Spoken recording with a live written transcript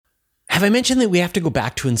Have I mentioned that we have to go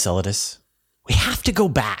back to Enceladus? We have to go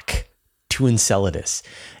back to Enceladus.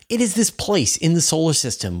 It is this place in the solar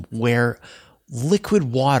system where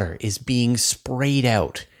liquid water is being sprayed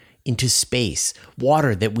out into space,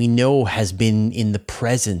 water that we know has been in the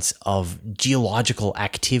presence of geological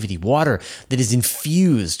activity, water that is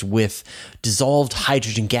infused with dissolved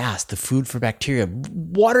hydrogen gas, the food for bacteria,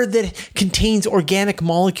 water that contains organic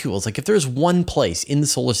molecules. Like if there's one place in the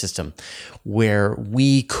solar system where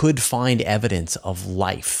we could find evidence of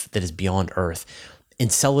life that is beyond Earth,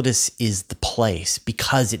 Enceladus is the place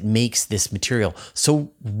because it makes this material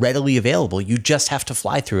so readily available. You just have to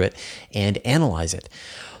fly through it and analyze it.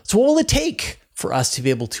 So what will it take for us to be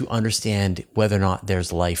able to understand whether or not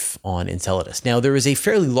there's life on Enceladus? Now, there is a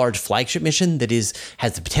fairly large flagship mission that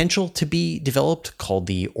has the potential to be developed called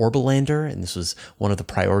the Orbilander, and this was one of the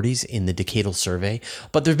priorities in the decadal survey.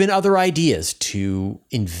 But there have been other ideas to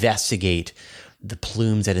investigate the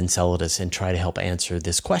plumes at Enceladus and try to help answer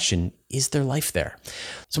this question: is there life there?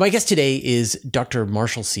 So my guest today is Dr.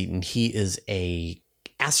 Marshall Seaton. He is a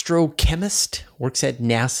astrochemist, works at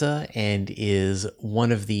NASA, and is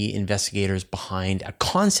one of the investigators behind a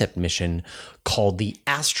concept mission called the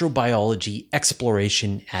Astrobiology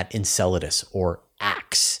Exploration at Enceladus, or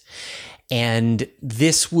AX. And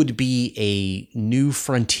this would be a New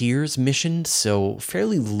Frontiers mission, so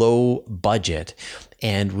fairly low budget,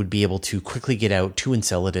 and would be able to quickly get out to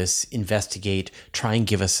Enceladus, investigate, try and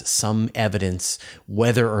give us some evidence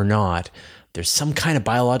whether or not there's some kind of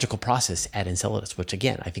biological process at Enceladus, which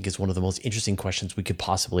again, I think is one of the most interesting questions we could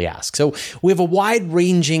possibly ask. So we have a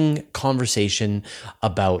wide-ranging conversation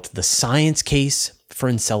about the science case for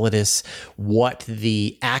Enceladus, what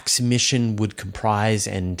the AX mission would comprise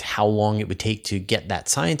and how long it would take to get that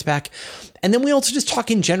science back. And then we also just talk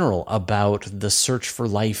in general about the search for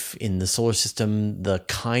life in the solar system, the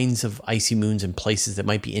kinds of icy moons and places that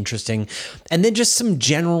might be interesting, and then just some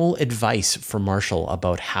general advice from Marshall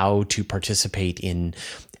about how to participate in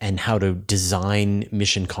and how to design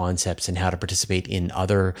mission concepts and how to participate in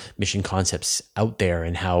other mission concepts out there,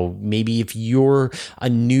 and how maybe if you're a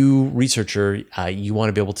new researcher, you want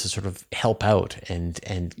to be able to sort of help out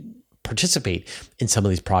and participate in some of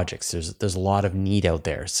these projects. There's a lot of need out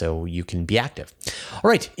there, so you can be active. All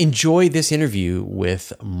right, enjoy this interview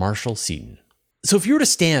with Marshall Seaton. So if you were to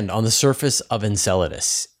stand on the surface of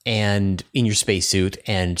Enceladus and in your spacesuit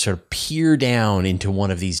and sort of peer down into one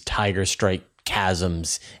of these tiger stripe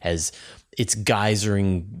chasms as it's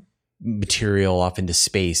geysering material off into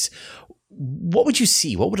space, what would you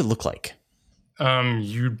see? What would it look like?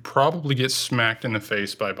 You'd probably get smacked in the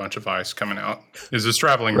face by a bunch of ice coming out. It's just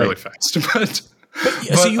traveling really fast.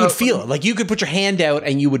 So you would feel it. Like you could put your hand out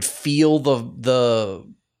and you would feel the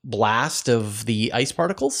blast of the ice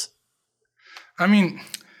particles? I mean,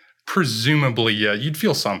 presumably, yeah, you'd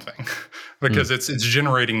feel something because it's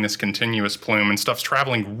generating this continuous plume and stuff's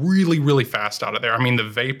traveling really, really fast out of there. I mean, the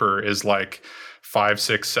vapor is like 5,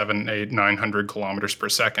 6, 7, 8, 900 kilometers per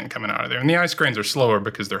second coming out of there. And the ice grains are slower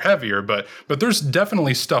because they're heavier, but there's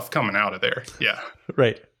definitely stuff coming out of there. Yeah.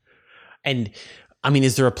 Right. And I mean,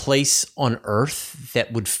 is there a place on Earth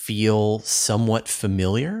that would feel somewhat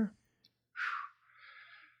familiar?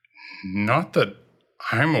 Not that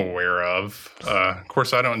I'm aware of. Of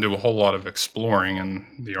course, I don't do a whole lot of exploring in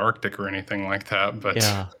the Arctic or anything like that, but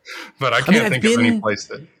yeah. But I can't think of any place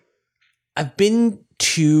that... I've been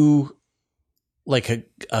to like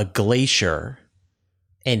a glacier,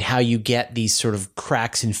 and how you get these sort of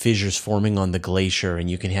cracks and fissures forming on the glacier, and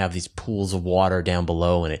you can have these pools of water down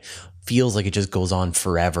below, and it feels like it just goes on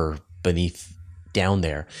forever beneath down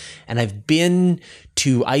there. And I've been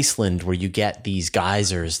to Iceland where you get these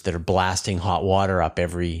geysers that are blasting hot water up so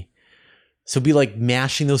it'd be like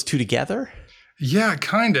mashing those two together. Yeah,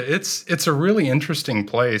 kind of. It's a really interesting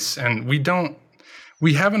place, and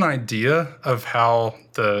we have an idea of how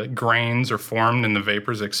the grains are formed and the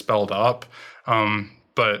vapors expelled up,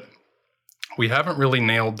 but we haven't really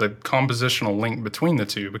nailed the compositional link between the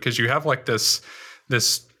two, because you have like this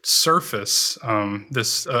surface of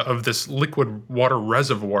this liquid water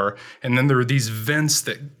reservoir, and then there are these vents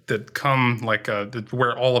that come like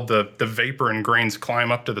where all of the vapor and grains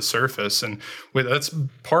climb up to the surface, and that's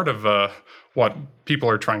part of what people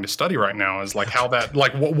are trying to study right now is like how that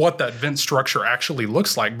like what that vent structure actually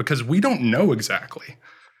looks like, because we don't know exactly.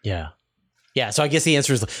 Yeah, so I guess the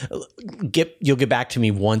answer is you'll get back to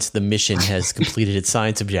me once the mission has completed its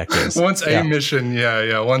science objectives. Once mission,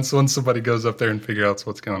 Once somebody goes up there and figures out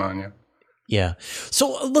what's going on, Yeah.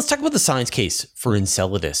 So let's talk about the science case for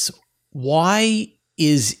Enceladus. Why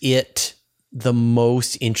is it the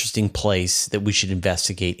most interesting place that we should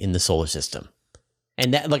investigate in the solar system?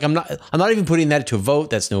 And that, like, I'm not even putting that to a vote.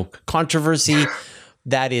 That's no controversy.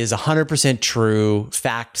 That is 100% true.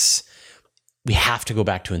 Facts. We have to go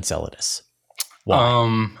back to Enceladus.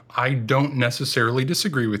 Why? I don't necessarily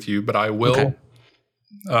disagree with you, but I will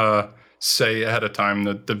say ahead of time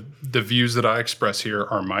that the views that I express here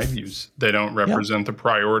are my views. They don't represent the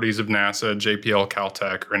priorities of NASA, JPL,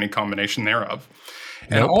 Caltech, or any combination thereof.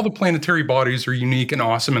 And all the planetary bodies are unique and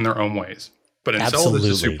awesome in their own ways. But Enceladus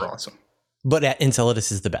is super awesome. But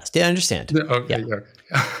Enceladus is the best. Yeah, I understand. Okay.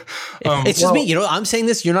 It's just me. I'm saying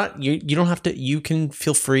this. You're not. You don't have to. You can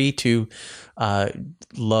feel free to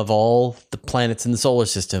love all the planets in the solar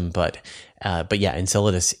system, but yeah,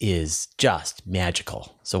 Enceladus is just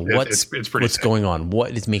magical. So what's going on?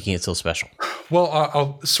 What is making it so special? Well,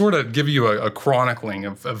 I'll sort of give you a chronicling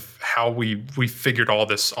of how we figured all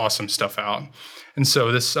this awesome stuff out. And so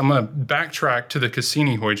I'm going to backtrack to the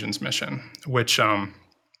Cassini-Huygens mission, which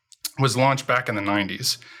was launched back in the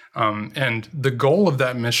 90s. And the goal of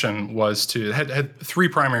that mission was had three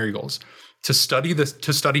primary goals: to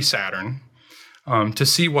study Saturn, to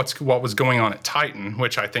see what was going on at Titan,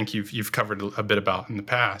 which I think you've covered a bit about in the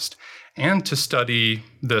past, and to study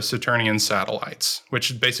the Saturnian satellites,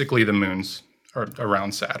 which is basically the moons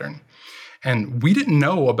around Saturn. And we didn't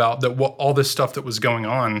know about all this stuff that was going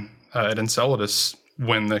on at Enceladus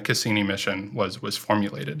when the Cassini mission was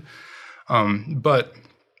formulated. But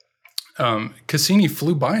Cassini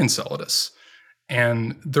flew by Enceladus,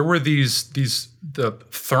 and there were the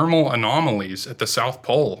thermal anomalies at the South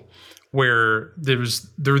Pole, where there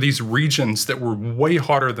were these regions that were way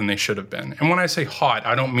hotter than they should have been. And when I say hot,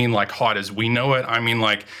 I don't mean like hot as we know it. I mean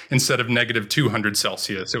like instead of negative 200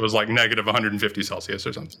 Celsius, it was like negative 150 Celsius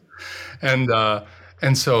or something.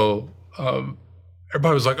 And so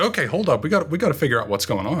everybody was like, okay, hold up, we got to figure out what's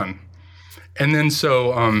going on. And then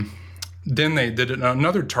then they did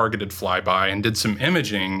another targeted flyby and did some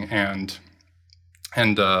imaging and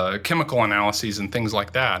chemical analyses and things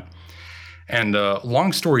like that. And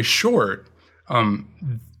long story short,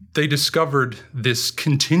 they discovered this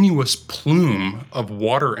continuous plume of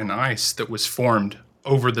water and ice that was formed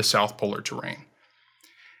over the South Polar terrain.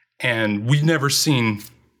 And we'd never seen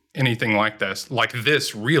anything like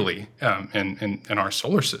this really in our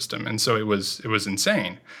solar system. And so it was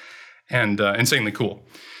insane and insanely cool.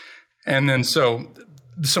 And then so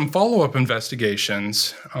some follow-up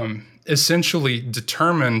investigations essentially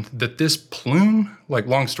determined that this plume, like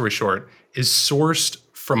long story short, is sourced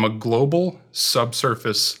from a global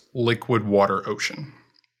subsurface liquid water ocean.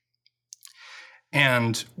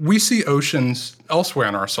 And we see oceans elsewhere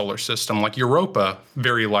in our solar system, like Europa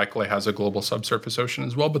very likely has a global subsurface ocean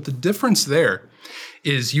as well. But the difference there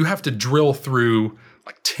is you have to drill through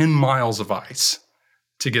like 10 miles of ice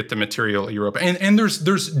to get the material at Europa. And there's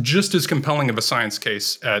just as compelling of a science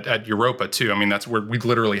case at Europa too. I mean, that's where we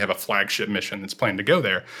literally have a flagship mission that's planned to go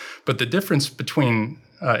there. But the difference between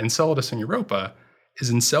Enceladus and Europa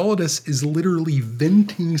is Enceladus is literally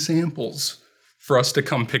venting samples for us to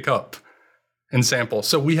come pick up and sample.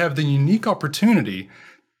 So we have the unique opportunity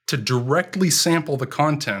to directly sample the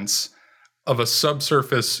contents of a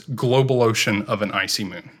subsurface global ocean of an icy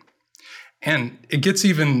moon. And it gets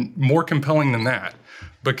even more compelling than that,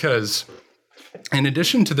 because in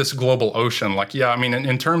addition to this global ocean,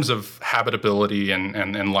 in terms of habitability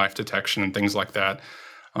and life detection and things like that,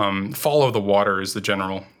 follow the water is the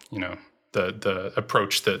general, the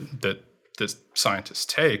approach that the scientists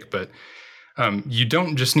take. But you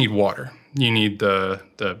don't just need water. You need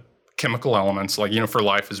the chemical elements, for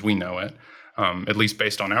life as we know it, at least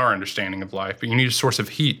based on our understanding of life. But you need a source of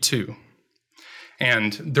heat too.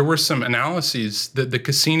 And there were some analyses that the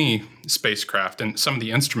Cassini spacecraft and some of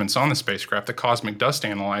the instruments on the spacecraft, the Cosmic Dust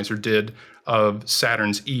Analyzer, did of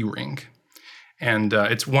Saturn's E ring. And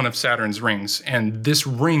it's one of Saturn's rings. And this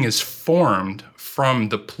ring is formed from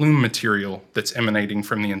the plume material that's emanating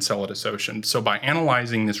from the Enceladus ocean. So by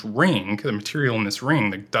analyzing this ring, the material in this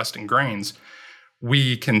ring, the dust and grains,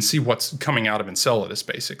 we can see what's coming out of Enceladus,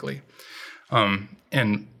 basically.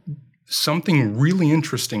 And something really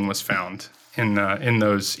interesting was found in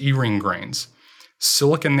those E-ring grains: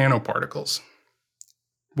 silicon nanoparticles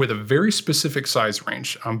with a very specific size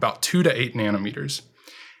range, about 2 to 8 nanometers.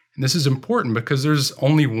 And this is important because there's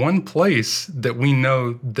only one place that we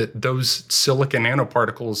know that those silicon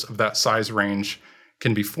nanoparticles of that size range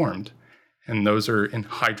can be formed, and those are in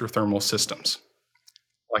hydrothermal systems,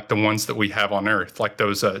 like the ones that we have on Earth, like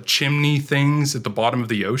those chimney things at the bottom of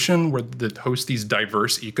the ocean that host these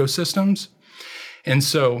diverse ecosystems. And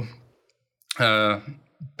so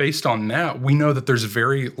based on that, we know that there's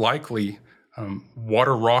very likely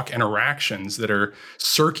water-rock interactions that are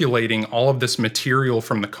circulating all of this material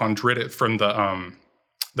from the chondritic, from the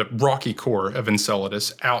the rocky core of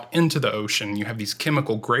Enceladus out into the ocean. You have these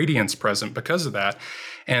chemical gradients present because of that.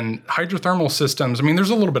 And hydrothermal systems, I mean,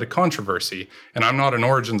 there's a little bit of controversy, and I'm not an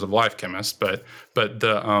origins of life chemist, but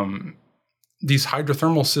these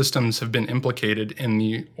hydrothermal systems have been implicated in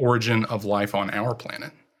the origin of life on our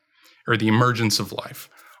planet, or the emergence of life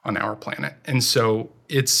on our planet. And so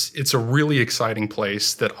it's a really exciting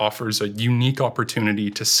place that offers a unique opportunity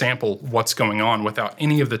to sample what's going on without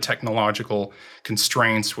any of the technological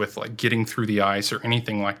constraints with like getting through the ice or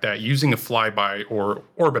anything like that, using a flyby or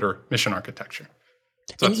orbiter mission architecture.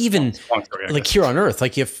 So and even long story, like here on Earth,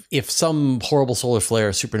 like if some horrible solar flare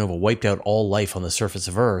supernova wiped out all life on the surface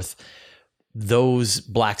of Earth, those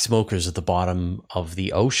black smokers at the bottom of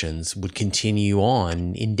the oceans would continue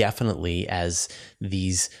on indefinitely as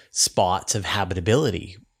these spots of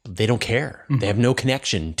habitability. They don't care. Mm-hmm. They have no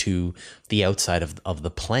connection to the outside of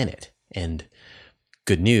the planet. And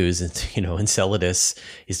good news is, Enceladus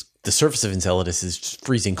is, the surface of Enceladus is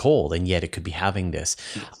freezing cold, and yet it could be having this.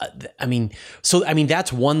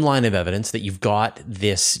 That's one line of evidence that you've got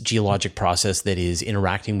this geologic process that is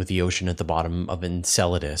interacting with the ocean at the bottom of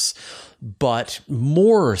Enceladus. But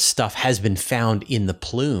more stuff has been found in the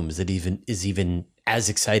plumes that is even as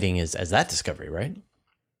exciting as that discovery, right?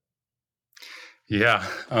 Yeah.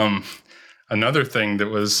 Another thing that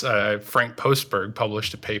was Frank Postberg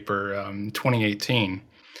published a paper 2018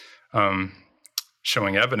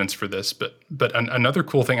 showing evidence for this. But another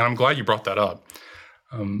cool thing, and I'm glad you brought that up,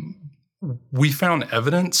 we found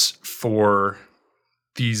evidence for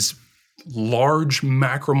these large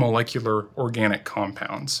macromolecular organic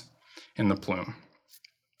compounds in the plume.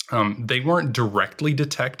 They weren't directly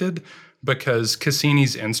detected because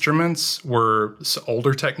Cassini's instruments were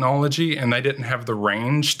older technology, and they didn't have the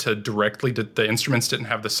range to directly, the instruments didn't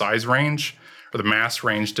have the size range or the mass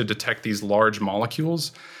range to detect these large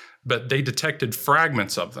molecules, but they detected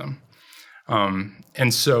fragments of them.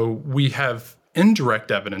 And so we have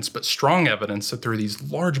indirect evidence, but strong evidence that there are these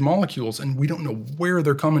large molecules, and we don't know where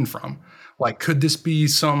they're coming from. Like, could this be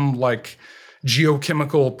some like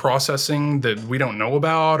geochemical processing that we don't know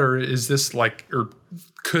about, or is this like, or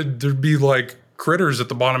could there be like critters at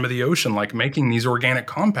the bottom of the ocean like making these organic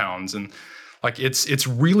compounds? And like it's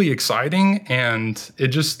really exciting, and it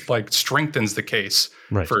just like strengthens the case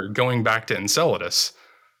for going back to Enceladus.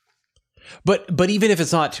 But even if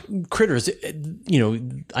it's not critters,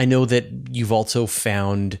 I know that you've also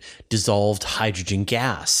found dissolved hydrogen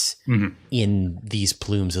gas in these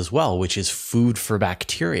plumes as well, which is food for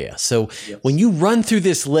bacteria. So when you run through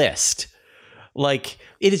this list, like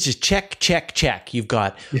it is just check, check, check. You've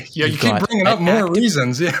got you keep bringing up more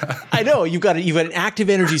reasons. Yeah, I know you've got an active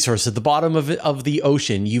energy source at the bottom of the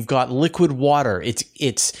ocean. You've got liquid water.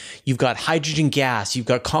 You've got hydrogen gas. You've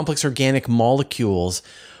got complex organic molecules.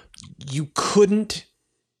 You couldn't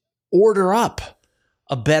order up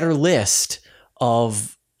a better list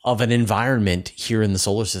of an environment here in the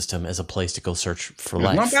solar system as a place to go search for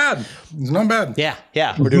life. It's not bad.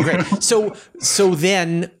 Yeah, we're doing great. So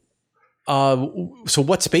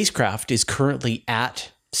what spacecraft is currently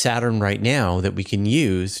at Saturn right now that we can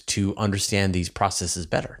use to understand these processes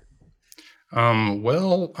better?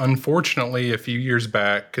 Well, unfortunately, a few years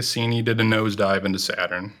back, Cassini did a nosedive into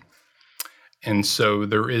Saturn. And so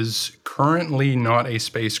there is currently not a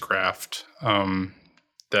spacecraft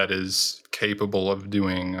that is capable of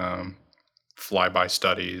doing flyby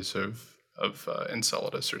studies of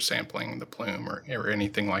Enceladus or sampling the plume or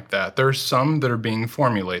anything like that. There are some that are being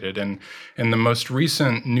formulated. And in the most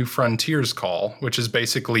recent New Frontiers call, which is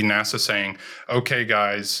basically NASA saying, okay,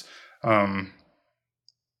 guys,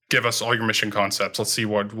 give us all your mission concepts. Let's see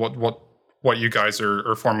what you guys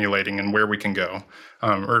are formulating and where we can go.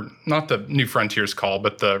 Or not the New Frontiers call,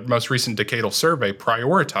 but the most recent decadal survey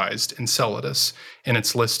prioritized Enceladus in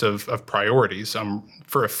its list of priorities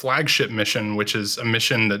for a flagship mission, which is a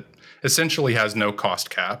mission that essentially has no cost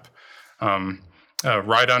cap.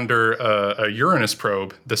 Right under a Uranus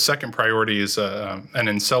probe, the second priority is an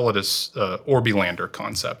Enceladus Orbilander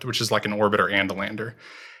concept, which is like an orbiter and a lander.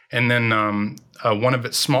 And then one of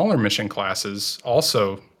its smaller mission classes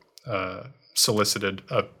also solicited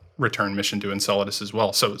a return mission to Enceladus as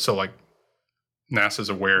well. So like NASA's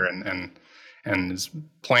aware and is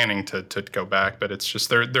planning to go back, but it's just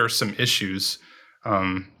there are some issues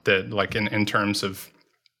that like in terms of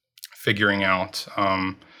figuring out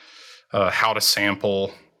how to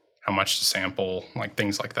sample, how much to sample, like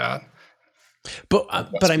things like that. But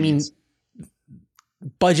I mean,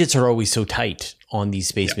 budgets are always so tight on these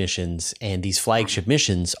space missions, and these flagship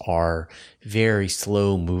missions are very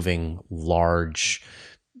slow moving, large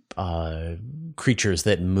creatures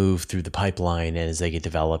that move through the pipeline, and as they get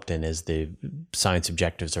developed and as the science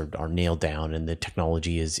objectives are nailed down and the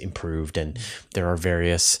technology is improved and there are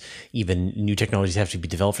various even new technologies have to be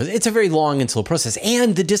developed for it's a very long and slow process,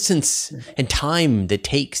 and the distance and time that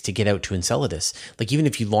takes to get out to Enceladus. Like even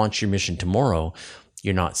if you launch your mission tomorrow,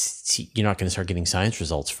 you're not going to start getting science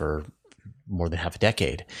results for more than half a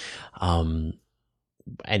decade.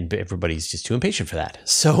 And everybody's just too impatient for that.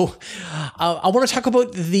 So I want to talk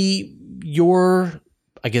about the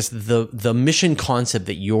mission concept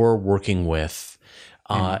that you're working with.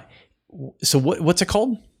 So what's it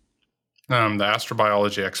called? The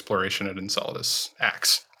Astrobiology Exploration at Enceladus,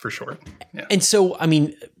 AX for short. Yeah. And so, I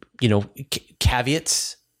mean,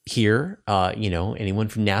 caveats here, anyone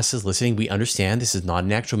from NASA is listening, we understand this is not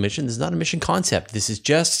an actual mission. This is not a mission concept. This is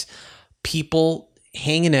just people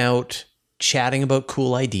hanging out, chatting about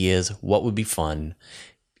cool ideas, what would be fun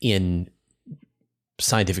in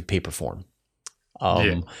scientific paper form.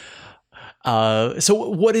 So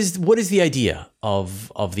what is the idea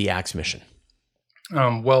of the AX mission?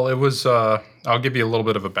 Well, it was, I'll give you a little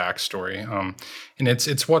bit of a backstory. And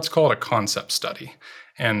it's what's called a concept study.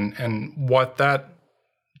 And what that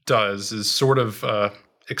does is sort of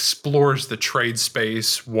explores the trade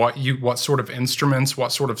space, what sort of instruments,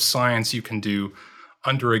 what sort of science you can do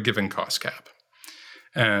under a given cost cap.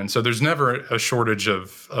 And so there's never a shortage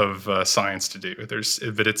of science to do.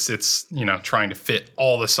 But it's trying to fit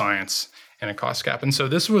all the science in a cost cap. And so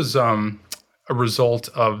this was a result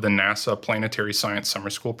of the NASA Planetary Science Summer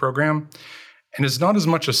School program. And it's not as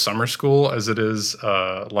much a summer school as it is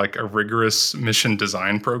like a rigorous mission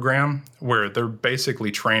design program where they're basically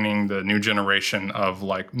training the new generation of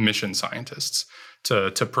like mission scientists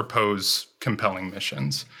to propose compelling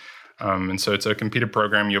missions. And so it's a competed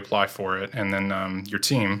program, you apply for it, and then your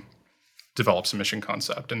team develops a mission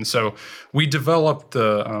concept. And so we developed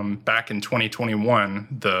back in 2021,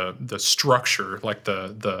 the structure, like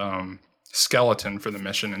the skeleton for the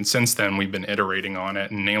mission. And since then, we've been iterating on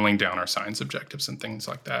it and nailing down our science objectives and things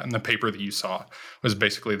like that. And the paper that you saw was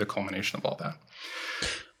basically the culmination of all that.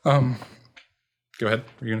 Go ahead.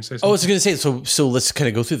 Were you going to say something? I was going to say, so let's kind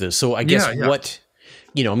of go through this. So I guess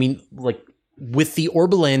with the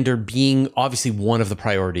Orbolander being obviously one of the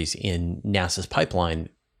priorities in NASA's pipeline,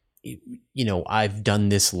 I've done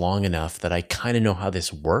this long enough that I kind of know how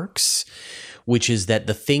this works, which is that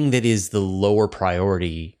the thing that is the lower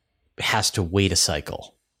priority has to wait a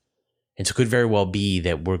cycle. And so it could very well be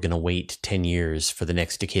that we're going to wait 10 years for the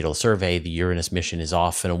next decadal survey. The Uranus mission is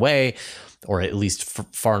off and away, or at least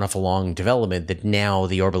far enough along development that now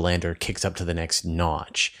the Orbolander kicks up to the next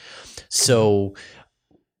notch. So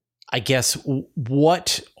I guess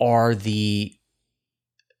what are the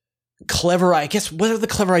clever ideas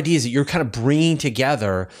that you're kind of bringing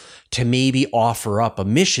together to maybe offer up a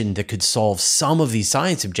mission that could solve some of these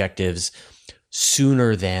science objectives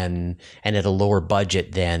sooner than and at a lower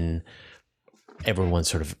budget than everyone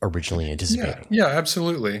sort of originally anticipating? Yeah,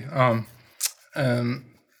 absolutely. And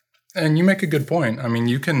you make a good point. I mean,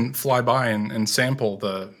 you can fly by and sample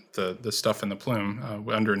the stuff in the plume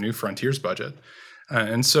under a New Frontiers budget.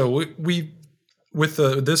 And so we with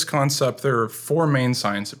this concept, there are 4 main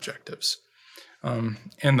science objectives.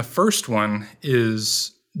 And the first one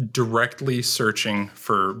is directly searching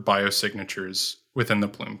for biosignatures within the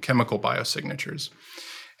plume, chemical biosignatures.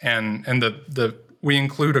 And we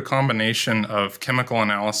include a combination of chemical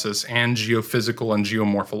analysis and geophysical and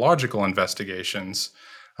geomorphological investigations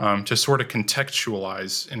to sort of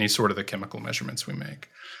contextualize any sort of the chemical measurements we make.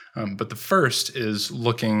 But the first is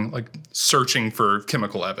searching for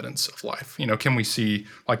chemical evidence of life. Can we see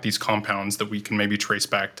like these compounds that we can maybe trace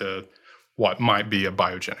back to what might be a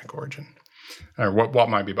biogenic origin, or what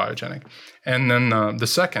might be biogenic? And then the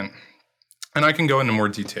second, and I can go into more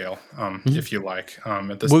detail if you like.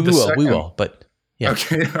 We will, but yeah.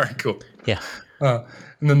 Okay, all right, cool. Yeah.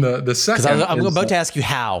 And then the second, because I'm about to ask you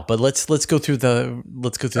how, but let's go through the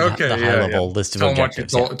high level list of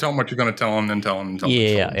objectives. Tell them what you're going to tell them, then tell them.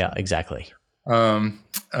 Yeah, exactly. And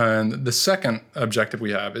the second objective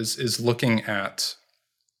we have is looking at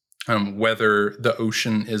whether the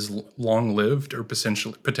ocean is long-lived or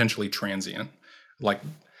potentially transient. Like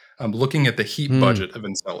looking at the heat budget of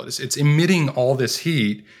Enceladus, it's emitting all this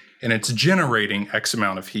heat and it's generating X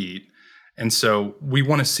amount of heat. And so we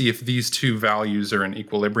want to see if these two values are in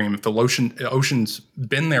equilibrium, if the ocean's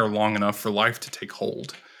been there long enough for life to take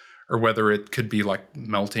hold, or whether it could be like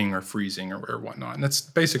melting or freezing or whatnot. And that's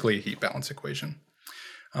basically a heat balance equation.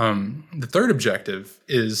 The third objective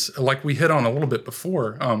is, like we hit on a little bit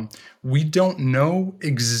before, we don't know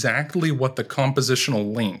exactly what the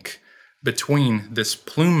compositional link between this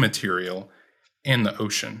plume material and the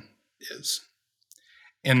ocean is.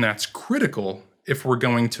 And that's critical if we're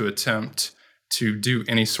going to attempt to do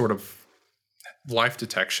any sort of life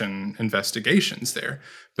detection investigations there,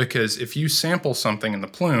 because if you sample something in the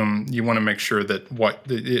plume, you want to make sure that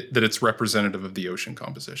that it's representative of the ocean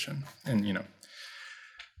composition, and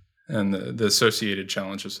and the associated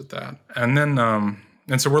challenges with that. And then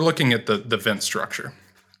and so we're looking at the vent structure,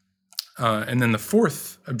 and then the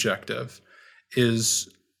fourth objective is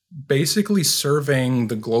basically surveying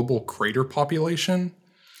the global crater population,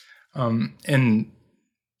 and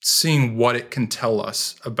seeing what it can tell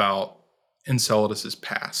us about Enceladus's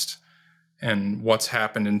past and what's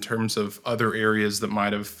happened in terms of other areas that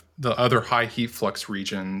might have the other high heat flux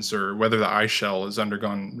regions, or whether the ice shell has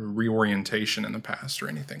undergone reorientation in the past or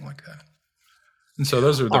anything like that. And so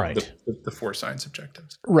those are the four science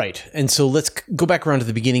objectives. Right. And so let's go back around to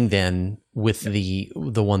the beginning then with the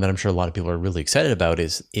one that I'm sure a lot of people are really excited about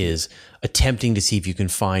is attempting to see if you can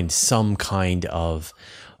find some kind of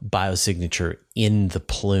biosignature in the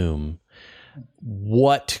plume.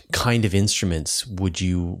 What kind of instruments would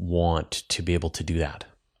you want to be able to do that?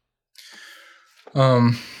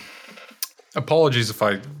 Apologies if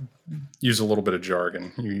I use a little bit of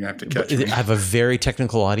jargon. You have to catch me. I have a very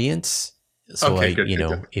technical audience, so okay,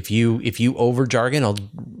 good. if you over jargon, I'll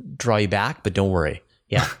draw you back. But don't worry.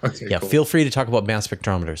 Yeah, okay, yeah. Cool. Feel free to talk about mass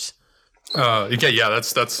spectrometers.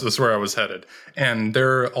 That's where I was headed. And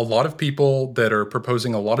there are a lot of people that are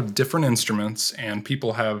proposing a lot of different instruments, and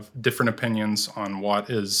people have different opinions on what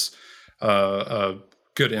is a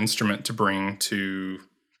good instrument to bring to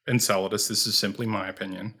Enceladus. This is simply my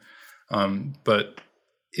opinion. But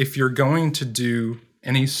if you're going to do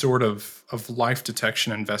any sort of life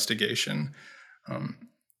detection investigation,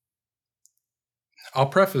 I'll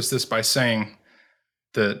preface this by saying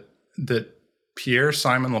that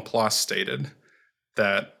Pierre-Simon Laplace stated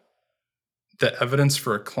that the evidence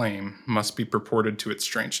for a claim must be purported to its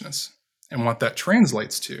strangeness. And what that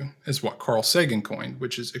translates to is what Carl Sagan coined,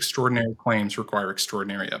 which is extraordinary claims require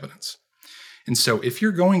extraordinary evidence. And so if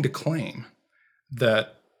you're going to claim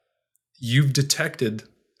that you've detected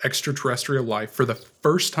extraterrestrial life for the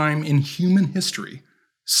first time in human history,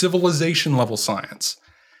 civilization level science,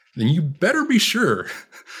 then you better be sure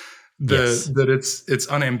that it's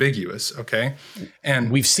unambiguous, okay? And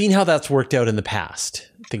we've seen how that's worked out in the past.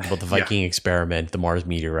 Think about the Viking experiment, the Mars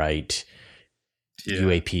meteorite,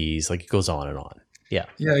 UAPs, like it goes on and on. Yeah.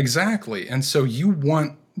 Yeah, exactly. And so you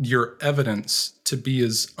want your evidence to be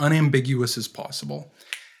as unambiguous as possible.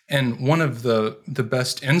 And one of the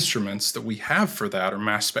best instruments that we have for that are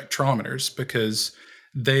mass spectrometers, because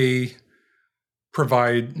they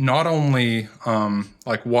provide not only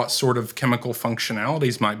like what sort of chemical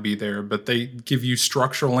functionalities might be there, but they give you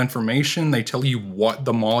structural information. They tell you what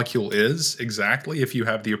the molecule is exactly if you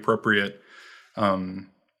have the appropriate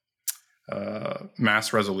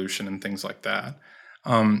mass resolution and things like that.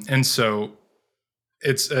 And so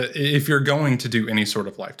it's if you're going to do any sort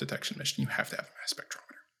of life detection mission, you have to have a mass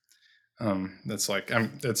spectrometer. That's like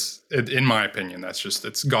in my opinion,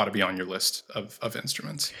 it's got to be on your list of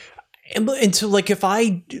instruments. And so, like, if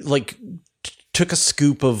I took a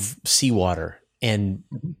scoop of seawater and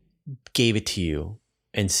gave it to you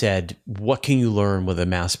and said, "What can you learn with a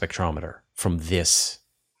mass spectrometer from this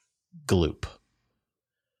gloop?"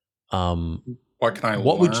 What can I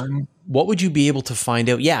learn? What would you be able to find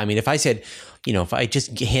out? Yeah, I mean, if I said, if I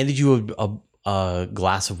just handed you a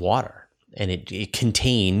glass of water and it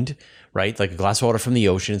contained, right, like a glass of water from the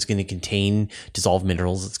ocean, it's going to contain dissolved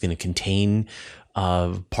minerals, it's going to contain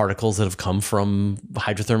particles that have come from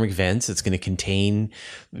hydrothermic vents. It's going to contain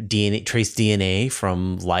trace DNA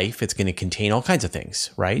from life. It's going to contain all kinds of things,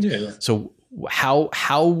 right? Yeah. So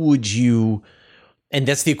how would you? And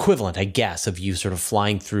that's the equivalent, I guess, of you sort of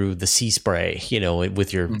flying through the sea spray,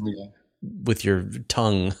 with your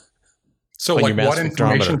tongue. So, like, what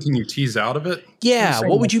information can you tease out of it? Yeah,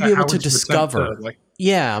 what would you be able to discover?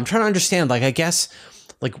 Yeah, I'm trying to understand. Like, I guess.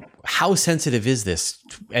 Like, how sensitive is this?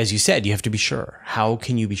 As you said, you have to be sure. How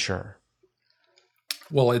can you be sure?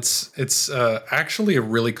 Well, it's actually a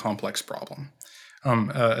really complex problem,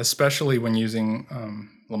 especially when using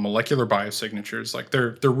molecular biosignatures. Like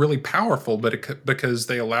they're really powerful, but because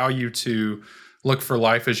they allow you to look for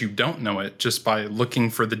life as you don't know it just by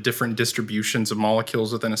looking for the different distributions of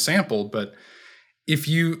molecules within a sample. But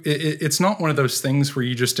it's not one of those things where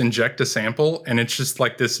you just inject a sample and it's just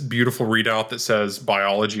like this beautiful readout that says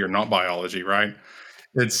biology or not biology, right?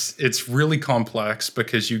 It's really complex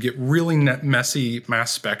because you get really messy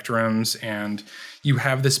mass spectrums, and you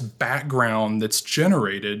have this background that's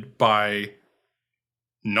generated by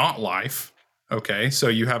not life. Okay, so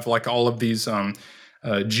you have like all of these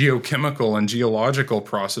geochemical and geological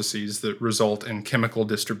processes that result in chemical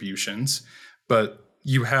distributions, but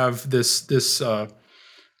you have this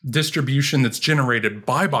distribution that's generated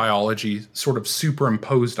by biology sort of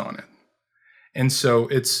superimposed on it. And so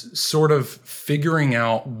it's sort of figuring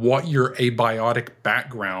out what your abiotic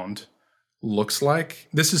background looks like.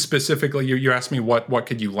 This is specifically, you asked me what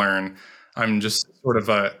could you learn. I'm just sort of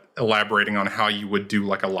elaborating on how you would do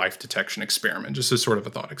like a life detection experiment, just as sort of a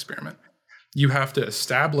thought experiment. You have to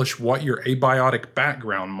establish what your abiotic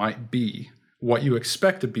background might be, what you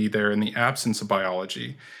expect to be there in the absence of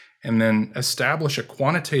biology, and then establish a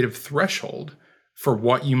quantitative threshold for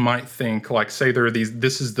what you might think, like say there are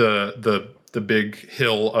this is the big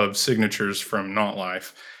hill of signatures from not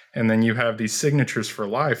life, and then you have these signatures for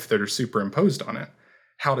life that are superimposed on it,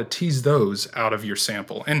 how to tease those out of your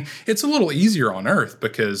sample. And it's a little easier on Earth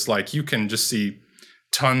because like you can just see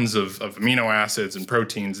tons of amino acids and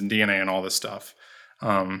proteins and DNA and all this stuff.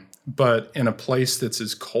 But in a place that's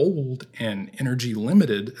as cold and energy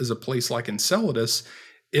limited as a place like Enceladus,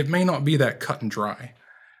 it may not be that cut and dry.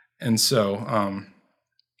 And so,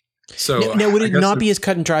 now would it not be as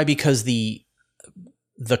cut and dry because the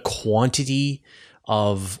quantity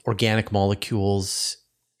of organic molecules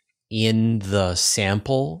in the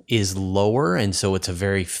sample is lower, and so it's a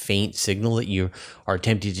very faint signal that you are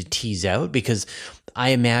attempting to tease out? Because I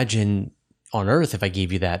imagine on Earth, if I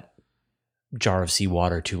gave you that jar of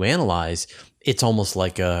seawater to analyze, it's almost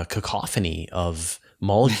like a cacophony of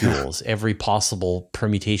molecules, every possible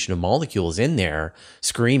permutation of molecules in there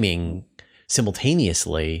screaming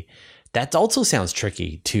simultaneously. That also sounds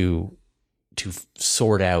tricky to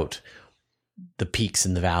sort out the peaks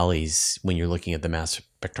and the valleys when you're looking at the mass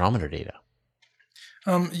spectrometer data.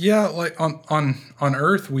 Yeah, like on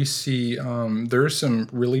Earth, we see there are some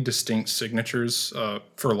really distinct signatures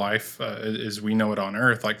for life as we know it on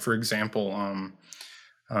Earth. Like for example,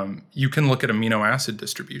 you can look at amino acid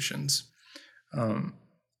distributions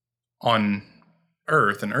on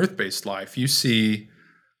Earth and Earth-based life. You see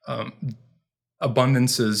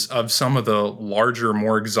abundances of some of the larger,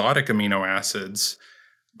 more exotic amino acids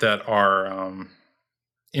that are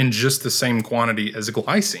in just the same quantity as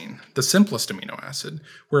glycine, the simplest amino acid.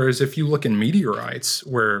 Whereas if you look in meteorites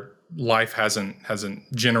where life hasn't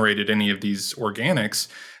generated any of these organics,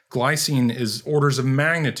 glycine is orders of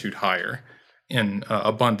magnitude higher in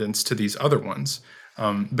abundance to these other ones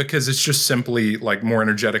because it's just simply like more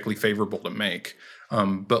energetically favorable to make.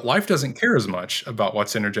 But life doesn't care as much about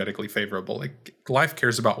what's energetically favorable. Like, life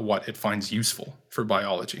cares about what it finds useful for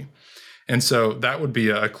biology. And so that would be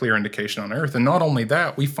a clear indication on Earth. And not only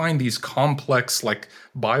that, we find these complex like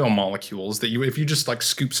biomolecules that if you just like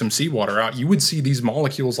scoop some seawater out, you would see these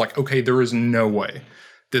molecules like, okay, there is no way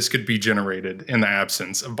this could be generated in the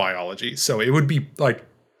absence of biology. So it would be like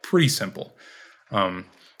pretty simple. And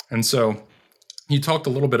so you talked a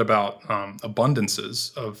little bit about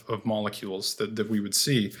abundances of molecules that we would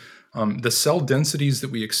see. The cell densities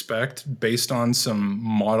that we expect based on some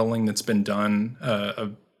modeling that's been done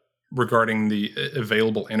regarding the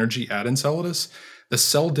available energy at Enceladus, the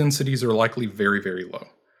cell densities are likely very, very low.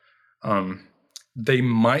 They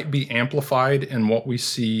might be amplified in what we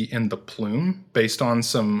see in the plume based on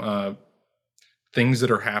some things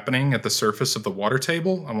that are happening at the surface of the water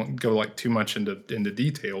table. I won't go like too much into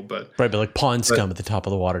detail, but right, but like pond scum at the top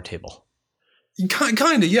of the water table. Kind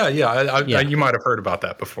of, yeah. You might have heard about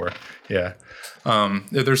that before. Yeah.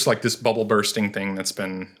 There's like this bubble bursting thing that's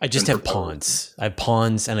been. I just have ponds. I have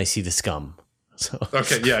ponds and I see the scum. So.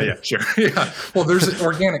 Okay. Yeah. Sure. Yeah. Well, there's an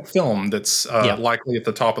organic film that's likely at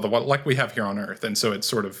the top of the water, like we have here on Earth, and so it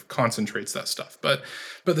sort of concentrates that stuff. But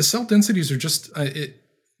the cell densities are just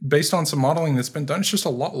based on some modeling that's been done. It's just a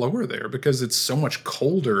lot lower there because it's so much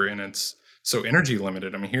colder and it's so energy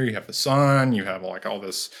limited. I mean, here you have the sun, you have like all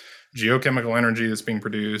this geochemical energy that's being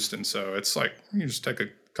produced, and so it's like you just take a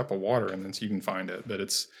cup of water and then you can find it. But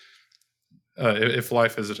it's if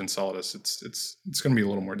life is at Enceladus, it's going to be a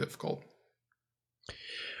little more difficult.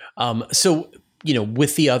 So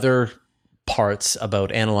with the other parts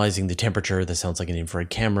about analyzing the temperature, that sounds like an infrared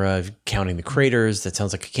camera. Counting the craters, that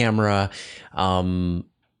sounds like a camera.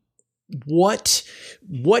 What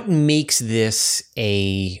makes this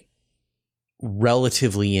a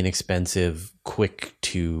relatively inexpensive, quick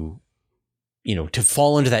to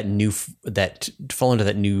fall into that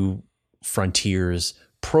new frontiers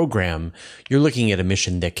program? You're looking at a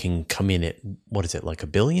mission that can come in at, what is it, like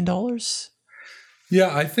 $1 billion?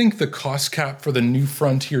 Yeah, I think the cost cap for the New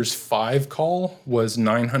Frontiers 5 call was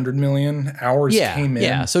 $900 million. Ours came in.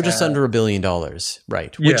 Yeah, so just under $1 billion,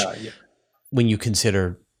 right? Which, when you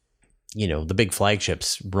consider, the big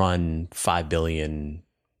flagships run $5 billion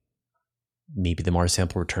maybe the Mars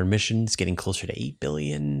sample return mission is getting closer to 8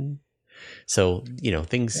 billion. So,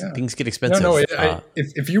 things get expensive.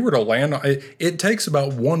 If you were to land, it takes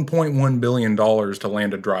about $1.1 billion to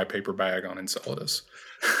land a dry paper bag on Enceladus.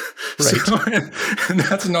 Right. So, and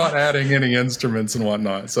that's not adding any instruments and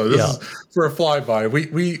whatnot. So this is for a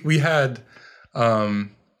flyby. We had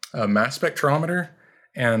a mass spectrometer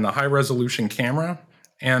and a high resolution camera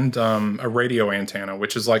and a radio antenna,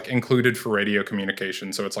 which is like included for radio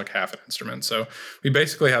communication. So it's like half an instrument. So we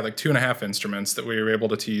basically had like 2.5 instruments that we were able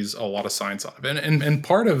to tease a lot of science out of. And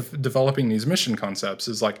part of developing these mission concepts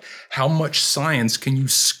is like, how much science can you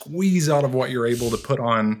squeeze out of what you're able to put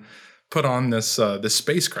on this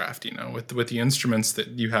spacecraft, with the instruments that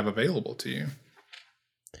you have available to you.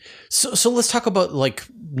 So let's talk about like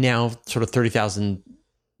now sort of 30,000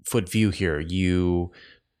 foot view here. You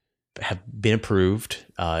have been approved.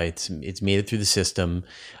 It's made it through the system.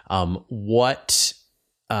 How would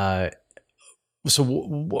the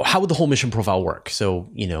whole mission profile work? So,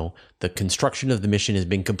 the construction of the mission has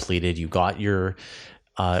been completed. You got your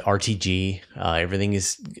RTG, everything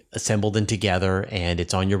is assembled and together, and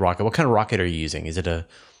it's on your rocket. What kind of rocket are you using? Is it a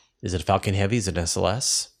Falcon Heavy? Is it an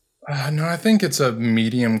SLS? No, I think it's a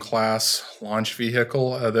medium class launch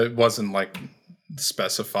vehicle that wasn't like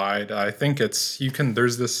specified. I think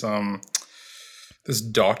there's this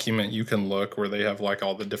document you can look where they have like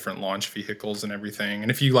all the different launch vehicles and everything.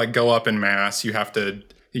 And if you like go up in mass, you have to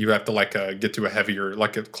like get to a heavier,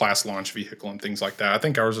 like a class launch vehicle and things like that. I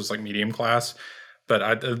think ours was like medium class,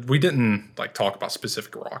 but we didn't like talk about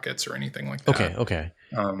specific rockets or anything like that. Okay.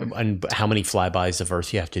 And how many flybys of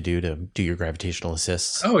Earth you have to do your gravitational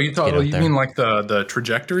assists? Oh, you mean like the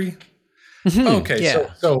trajectory? Mm-hmm. Okay, yeah.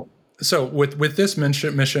 So with this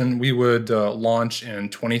mission, we would launch in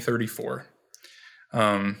 2034,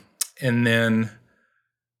 and then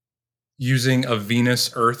using a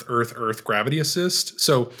Venus Earth gravity assist.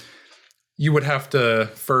 So you would have to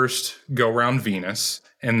first go around Venus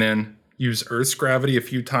and then use Earth's gravity a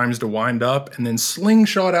few times to wind up, and then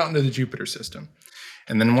slingshot out into the Jupiter system.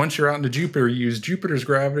 And then once you're out into Jupiter, you use Jupiter's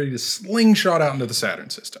gravity to slingshot out into the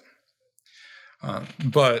Saturn system.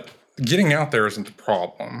 But getting out there isn't the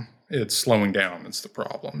problem. It's slowing down that's the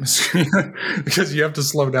problem. Because you have to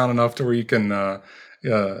slow down enough to where you can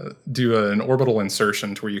do an orbital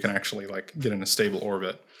insertion to where you can actually like get in a stable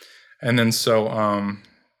orbit. And then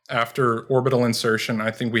after orbital insertion,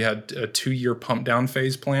 I think we had a 2-year pump down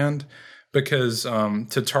phase planned, because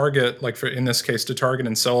to target, like in this case, to target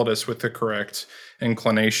Enceladus with the correct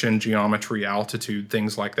inclination, geometry, altitude,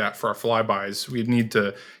 things like that for our flybys, we'd need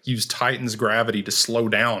to use Titan's gravity to slow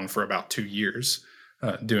down for about 2 years,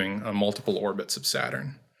 doing multiple orbits of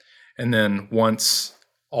Saturn. And then once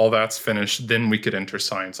all that's finished, then we could enter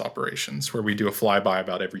science operations, where we do a flyby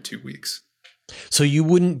about every 2 weeks. So you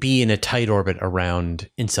wouldn't be in a tight orbit around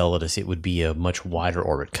Enceladus. It would be a much wider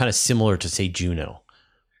orbit, kind of similar to, say, Juno.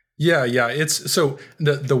 Yeah. It's so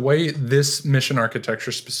the way this mission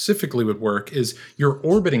architecture specifically would work is you're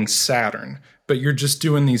orbiting Saturn, but you're just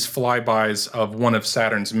doing these flybys of one of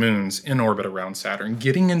Saturn's moons in orbit around Saturn.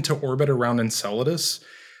 Getting into orbit around Enceladus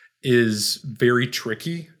is very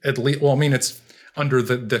tricky. It's under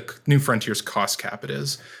the New Frontiers cost cap. It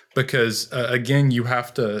is, because again, you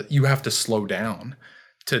have to slow down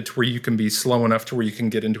to where you can be slow enough to where you can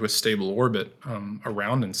get into a stable orbit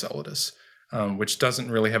around Enceladus. Which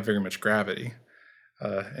doesn't really have very much gravity.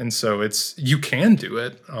 And so you can do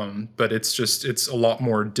it, but it's a lot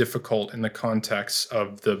more difficult in the context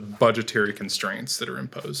of the budgetary constraints that are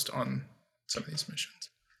imposed on some of these missions.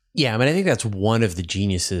 Yeah, I think that's one of the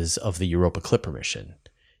geniuses of the Europa Clipper mission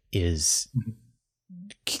is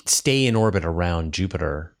stay in orbit around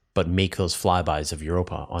Jupiter, but make those flybys of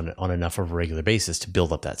Europa on enough of a regular basis to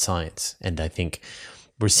build up that science. And I think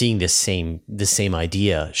we're seeing this same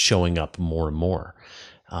idea showing up more and more,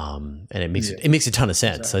 and it makes a ton of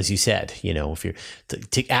sense. Exactly. As you said, if you're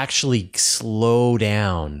to actually slow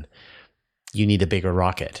down, you need a bigger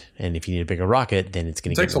rocket, and if you need a bigger rocket, then it's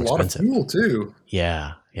going to get more expensive. It takes a lot of fuel too.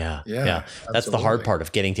 Yeah. That's the hard part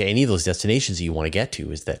of getting to any of those destinations that you want to get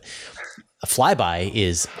to, is that a flyby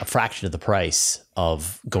is a fraction of the price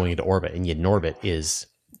of going into orbit, and yet in orbit is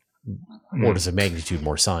orders of magnitude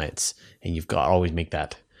more science, and you've got to always make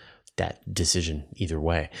that decision either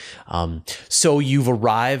way. So you've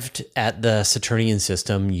arrived at the Saturnian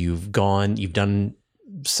system. You've done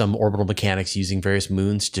some orbital mechanics using various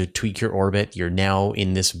moons to tweak your orbit. You're now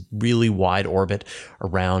in this really wide orbit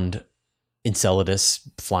around Enceladus,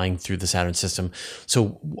 flying through the Saturn system.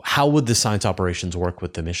 So how would the science operations work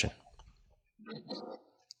with the mission?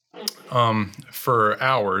 for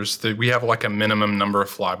ours, we have like a minimum number of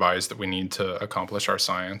flybys that we need to accomplish our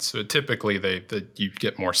science. So typically, you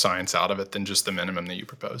get more science out of it than just the minimum that you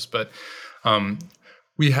propose. But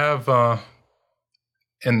we have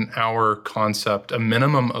in our concept a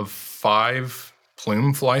minimum of 5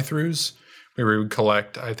 plume fly-throughs, where we would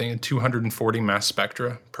collect, I think, 240 mass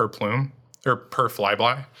spectra per plume or per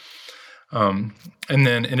flyby. And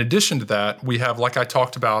then in addition to that, we have, like I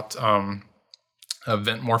talked about,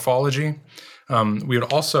 vent morphology. We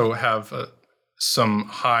would also have some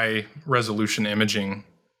high resolution imaging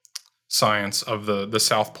science of the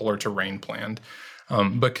south polar terrain planned,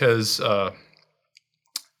 because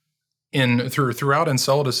throughout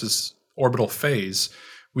Enceladus's orbital phase,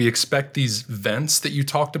 we expect these vents that you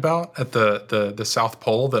talked about at the South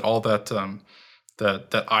Pole, that all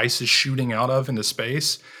that ice is shooting out of into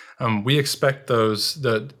space. We expect those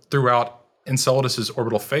throughout Enceladus's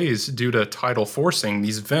orbital phase, due to tidal forcing,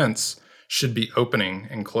 these vents should be opening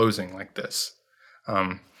and closing like this.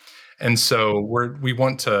 And so we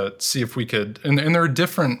want to see if we could, and there are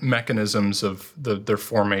different mechanisms of their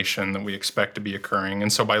formation that we expect to be occurring.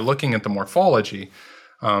 And so by looking at the morphology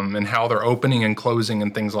and how they're opening and closing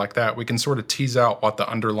and things like that, we can sort of tease out what the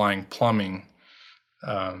underlying plumbing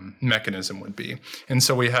mechanism would be. And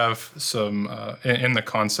so we have some, in the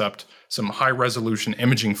concept, some high resolution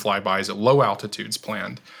imaging flybys at low altitudes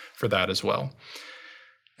planned for that as well.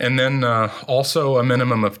 And then also a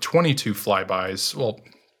minimum of 22 flybys. Well,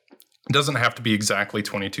 it doesn't have to be exactly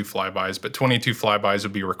 22 flybys, but 22 flybys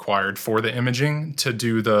would be required for the imaging to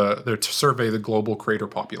do to survey the global crater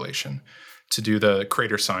population, to do the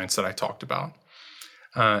crater science that I talked about.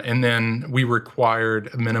 And then we required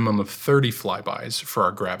a minimum of 30 flybys for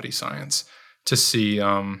our gravity science to see,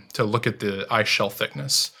 to look at the ice shell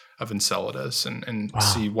thickness of Enceladus and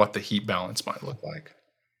see what the heat balance might look like.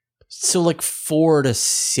 So like 4 to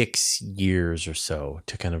 6 years or so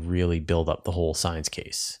to kind of really build up the whole science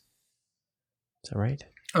case. Is that right?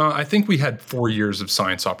 I think we had 4 years of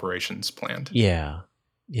science operations planned. Yeah.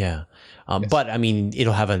 Yes. But I mean,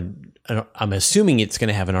 it'll have I'm assuming it's going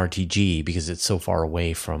to have an RTG because it's so far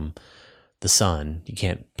away from the sun. You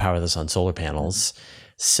can't power this on solar panels.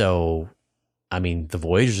 So, I mean, the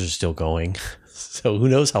Voyagers are still going. So who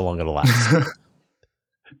knows how long it'll last.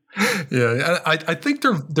 Yeah, I think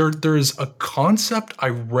there's a concept I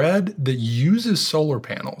read that uses solar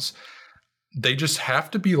panels. They just have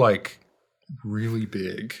to be like really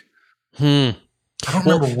big. I don't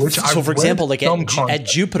remember which. So, for example, like at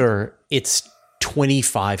Jupiter, it's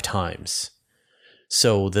 25 times.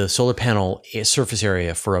 So the solar panel surface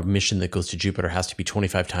area for a mission that goes to Jupiter has to be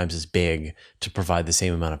 25 times as big to provide the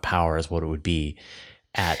same amount of power as what it would be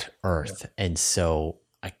at Earth. Yeah. And so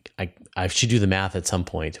I should do the math at some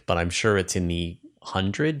point, but I'm sure it's in the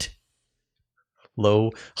 100,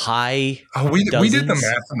 low, high. We did the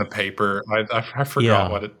math in the paper. I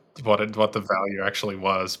forgot what the value actually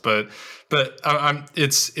was, but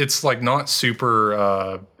it's like not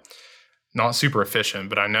super efficient.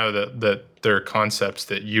 But I know that there are concepts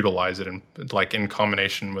that utilize it in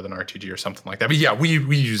combination with an RTG or something like that. But yeah, we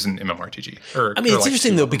use an MMRTG. It's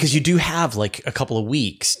interesting though, because you do have like a couple of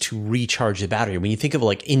weeks to recharge the battery. When you think of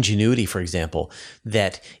like Ingenuity, for example,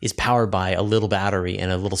 that is powered by a little battery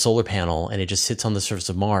and a little solar panel, and it just sits on the surface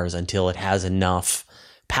of Mars until it has enough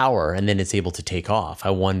power, and then it's able to take off. I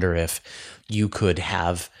wonder if you could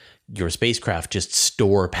have your spacecraft just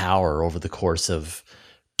store power over the course of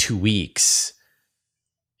 2 weeks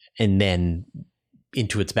and then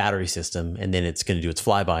into its battery system, and then it's going to do its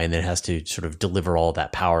flyby, and then it has to sort of deliver all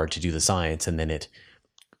that power to do the science, and then it,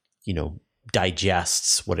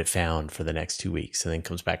 digests what it found for the next 2 weeks and then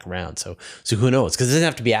comes back around. So who knows? Because it doesn't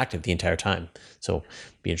have to be active the entire time. So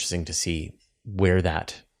it'd be interesting to see where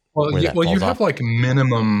that. You have like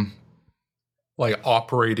minimum like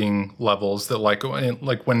operating levels that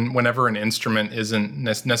whenever an instrument isn't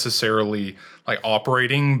necessarily like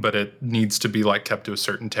operating, but it needs to be like kept to a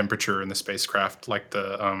certain temperature in the spacecraft, like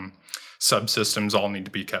the subsystems all need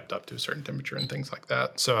to be kept up to a certain temperature and things like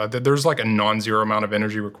that. So there's like a non-zero amount of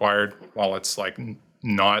energy required while it's like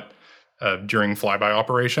not during flyby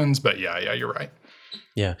operations. But yeah, you're right.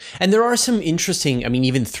 Yeah. And there are some interesting,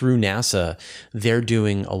 even through NASA, they're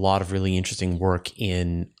doing a lot of really interesting work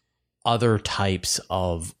in other types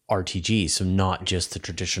of RTGs. So not just the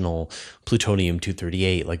traditional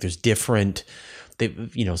plutonium-238. Like there's different,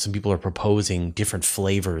 some people are proposing different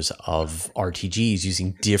flavors of RTGs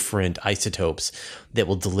using different isotopes that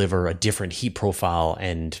will deliver a different heat profile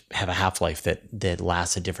and have a half-life that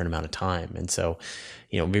lasts a different amount of time. And so,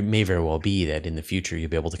 it may very well be that in the future you'll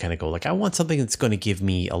be able to kind of go like, I want something that's going to give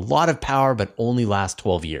me a lot of power but only last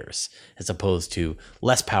 12 years, as opposed to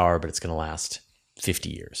less power but it's going to last 50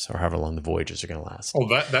 years or however long the voyages are going to last. Oh,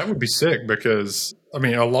 that would be sick, because I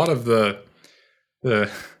mean, a lot of the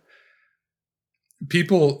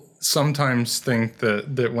people sometimes think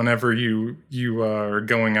that whenever you are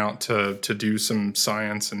going out to do some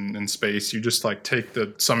science in space, you just like take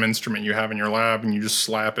some instrument you have in your lab and you just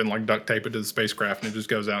slap it and like duct tape it to the spacecraft and it just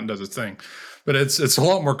goes out and does its thing. But it's a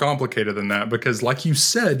lot more complicated than that, because like you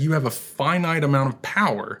said, you have a finite amount of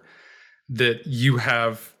power that you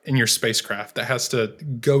have in your spacecraft that has to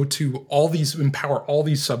go to empower all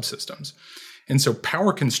these subsystems. And so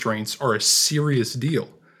power constraints are a serious deal.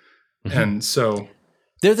 Mm-hmm. And so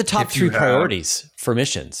they're the top three priorities for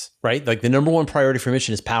missions, right? Like the number one priority for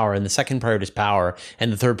mission is power, and the second priority is power,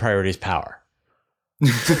 and the third priority is power.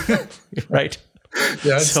 Right?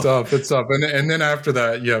 Yeah, it's tough. It's tough. And then after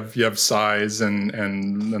that, you have size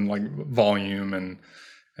and like volume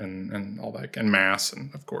and all that, and mass,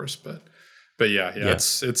 and of course, but yeah.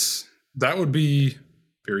 It's that would be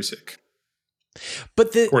very sick.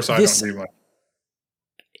 But of course, I don't need one.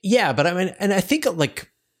 Yeah, but I mean, and I think like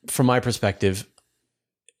from my perspective,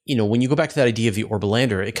 when you go back to that idea of the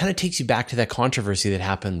Orbolander, it kind of takes you back to that controversy that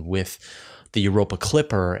happened with the Europa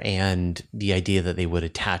Clipper and the idea that they would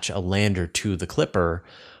attach a lander to the Clipper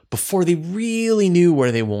before they really knew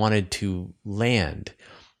where they wanted to land.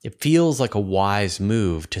 It feels like a wise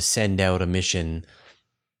move to send out a mission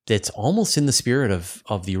that's almost in the spirit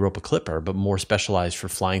of the Europa Clipper, but more specialized for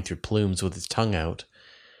flying through plumes with its tongue out,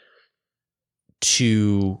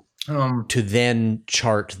 to then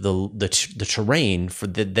chart the terrain for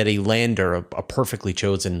that a lander, a perfectly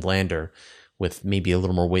chosen lander with maybe a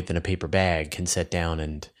little more weight than a paper bag, can set down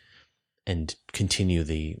and continue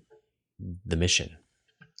the mission.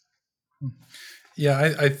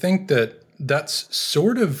 Yeah, I think that's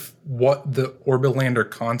sort of what the Orbolander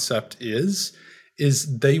concept is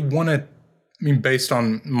they want to, I mean, based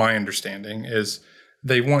on my understanding, is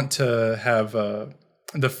they want to have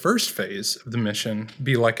the first phase of the mission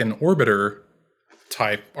be like an orbiter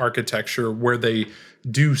type architecture where they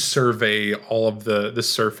do survey all of the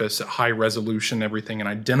surface at high resolution, everything, and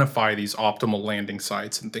identify these optimal landing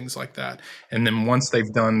sites and things like that. And then once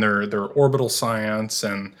they've done their orbital science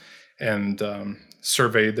and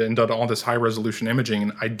surveyed and done all this high resolution imaging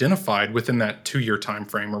and identified within that 2-year time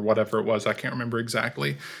frame or whatever it was, I can't remember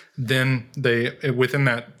exactly, then within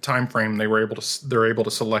that time frame they're able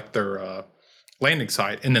to select their landing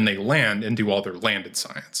site, and then they land and do all their landed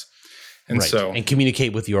science. And right. And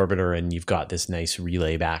communicate with the orbiter, and you've got this nice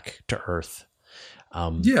relay back to Earth.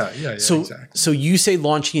 Yeah, exactly. So you say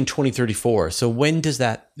launching in 2034. So when does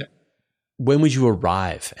that? Yeah. When would you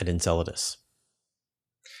arrive at Enceladus?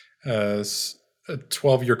 A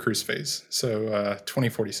 12-year cruise phase, so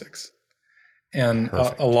 2046. And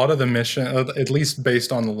a lot of the mission, at least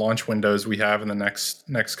based on the launch windows we have in the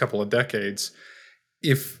next couple of decades,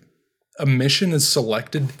 if a mission is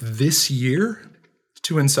selected this year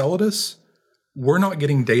to Enceladus, we're not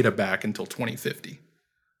getting data back until 2050.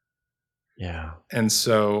 Yeah. And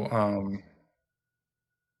so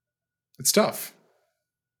it's tough.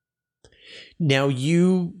 Now,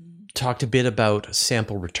 you talked a bit about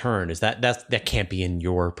sample return. Is that can't be in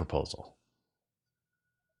your proposal?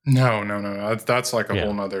 No. That's like a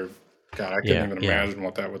whole nother, God, I couldn't even imagine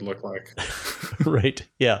what that would look like. Right.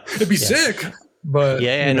 Yeah. It'd be sick. But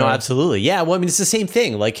no, absolutely. Yeah. Well, I mean, it's the same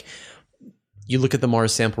thing. Like, you look at the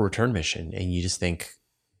Mars sample return mission and you just think,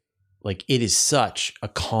 like, it is such a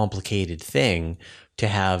complicated thing to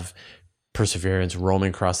have Perseverance roaming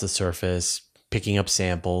across the surface, picking up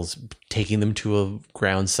samples, taking them to a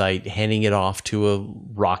ground site, handing it off to a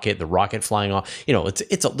rocket, the rocket flying off.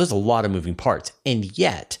 There's a lot of moving parts. And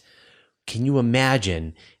yet, can you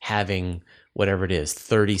imagine having whatever it is,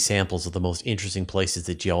 30 samples of the most interesting places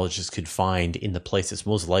that geologists could find in the place that's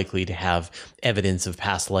most likely to have evidence of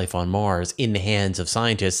past life on Mars in the hands of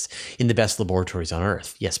scientists in the best laboratories on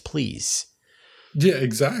Earth? Yes, please. Yeah,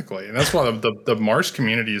 exactly. And that's why the Mars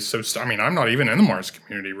community is so, I mean, I'm not even in the Mars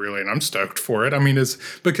community really, and I'm stoked for it. I mean, it's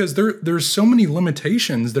because there's so many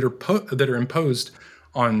limitations that are imposed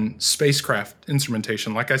on spacecraft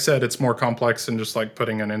instrumentation. Like I said, it's more complex than just like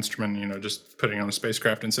putting an instrument, just putting on a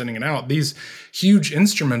spacecraft and sending it out. These huge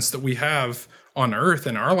instruments that we have on Earth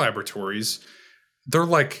in our laboratories, they're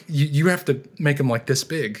like, you have to make them like this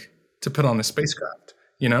big to put on a spacecraft,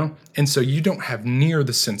 you know? And so you don't have near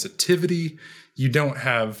the sensitivity. You don't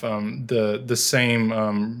have the same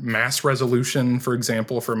mass resolution, for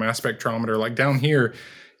example, for a mass spectrometer. Like down here,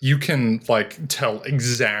 you can like tell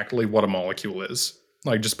exactly what a molecule is,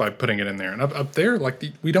 like just by putting it in there. And up there, like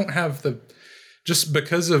we don't have the, just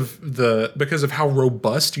because of how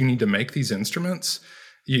robust you need to make these instruments,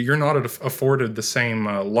 you're not afforded the same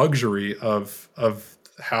luxury of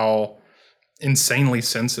how insanely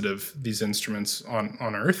sensitive these instruments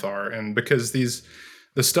on Earth are. And because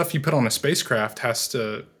the stuff you put on a spacecraft has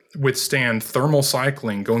to withstand thermal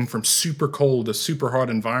cycling, going from super cold to super hot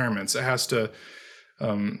environments. It has to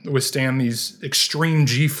withstand these extreme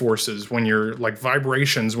G forces when you're like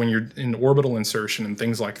vibrations, when you're in orbital insertion and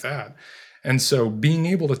things like that. And so being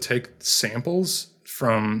able to take samples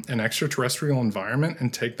from an extraterrestrial environment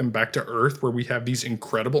and take them back to Earth where we have these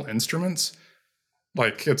incredible instruments,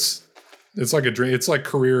 like it's like a dream. It's like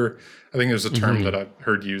career. I think there's a term that I've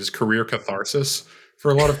heard used, career catharsis for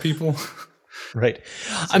a lot of people. Right.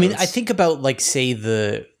 So I mean, I think about like, say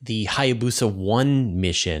the Hayabusa 1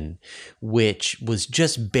 mission, which was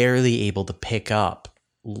just barely able to pick up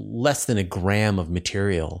less than a gram of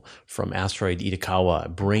material from asteroid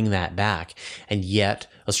Itokawa, bring that back. And yet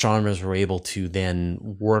astronomers were able to then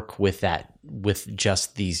work with that, with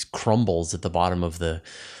just these crumbles at the bottom of the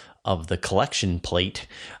collection plate,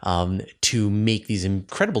 to make these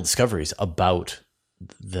incredible discoveries about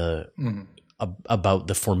the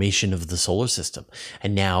formation of the solar system.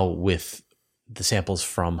 And now with the samples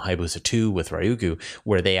from Hayabusa 2 with Ryugu,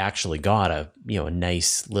 where they actually got a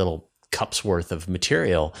nice little cup's worth of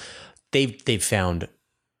material, they've found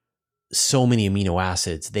so many amino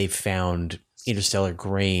acids, they've found interstellar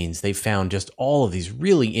grains, they've found just all of these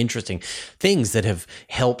really interesting things that have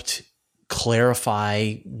helped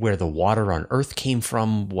clarify where the water on Earth came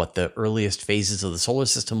from, what the earliest phases of the solar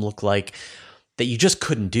system look like, that you just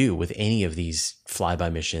couldn't do with any of these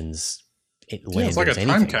flyby missions. It's like a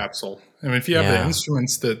time capsule. I mean, if you have the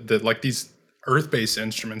instruments that like these Earth-based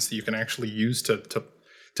instruments that you can actually use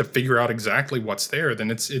to figure out exactly what's there, then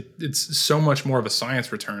it's so much more of a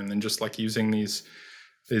science return than just like using these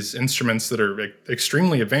instruments that are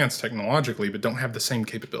extremely advanced technologically but don't have the same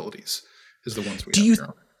capabilities as the ones we have here on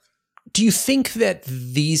Earth. Do you think that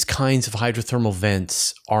these kinds of hydrothermal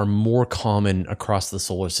vents are more common across the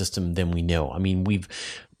solar system than we know? I mean, we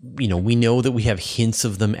know that we have hints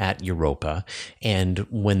of them at Europa, and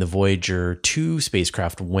when the Voyager 2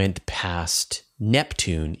 spacecraft went past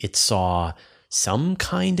Neptune, it saw some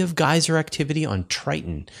kind of geyser activity on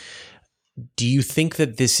Triton. Do you think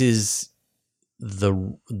that this is the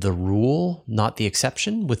rule, not the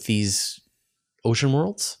exception, with these ocean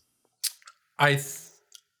worlds?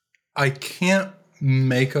 I can't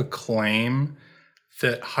make a claim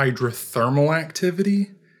that hydrothermal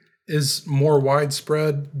activity is more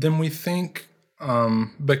widespread than we think,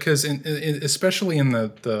 because especially in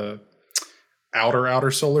the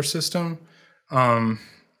outer solar system, like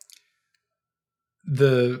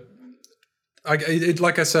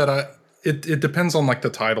I said, it depends on like the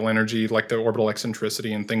tidal energy, like the orbital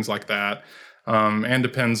eccentricity and things like that, and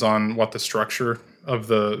depends on what the structure of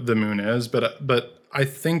the moon is. But I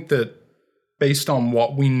think that based on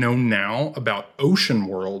what we know now about ocean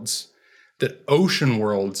worlds, that ocean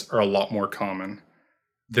worlds are a lot more common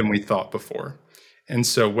than we thought before. And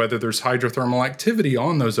so whether there's hydrothermal activity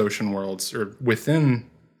on those ocean worlds or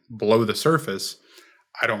below the surface,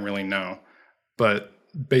 I don't really know. But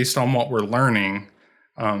based on what we're learning,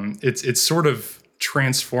 it's sort of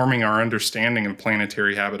transforming our understanding of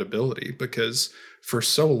planetary habitability, because for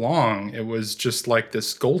so long it was just like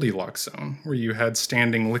this Goldilocks zone where you had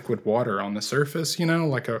standing liquid water on the surface,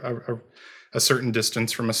 like a certain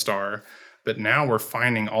distance from a star. But now we're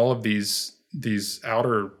finding all of these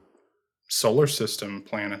outer solar system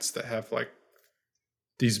planets that have like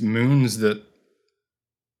these moons that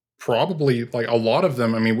probably, like a lot of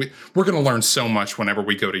them, I mean, we're going to learn so much whenever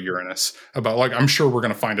we go to Uranus about, like, I'm sure we're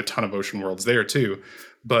going to find a ton of ocean worlds there too,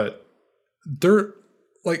 but they're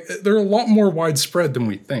a lot more widespread than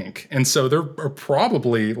we think. And so there are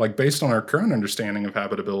probably, like, based on our current understanding of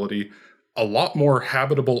habitability, a lot more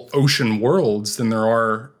habitable ocean worlds than there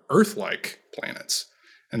are Earth-like planets.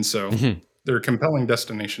 And so they're a compelling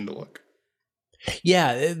destination to look.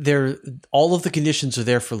 Yeah, all of the conditions are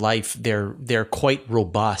there for life. They're quite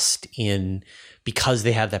robust because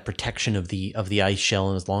they have that protection of the ice shell,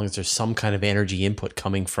 and as long as there's some kind of energy input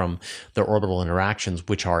coming from the orbital interactions,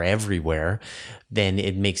 which are everywhere, then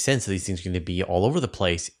it makes sense that these things are going to be all over the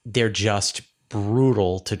place. They're just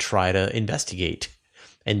brutal to try to investigate.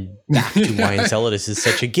 And back to why Enceladus is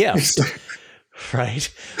such a gift.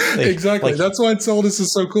 right? Exactly. Like, That's why Enceladus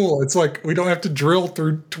is so cool. It's like we don't have to drill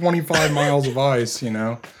through 25 miles of ice,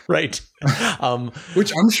 right. Um,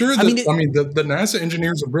 which I'm sure I that, mean, the NASA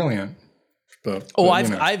engineers are brilliant. But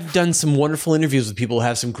I've done some wonderful interviews with people who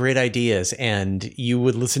have some great ideas, and you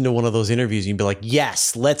would listen to one of those interviews and you'd be like,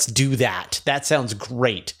 yes, let's do that. That sounds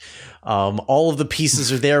great. All of the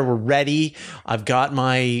pieces are there. We're ready. I've got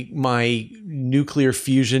my nuclear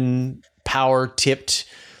fusion power tipped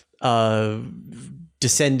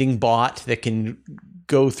descending bot that can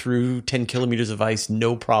go through 10 kilometers of ice,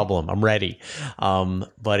 no problem. I'm ready.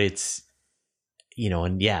 But it's,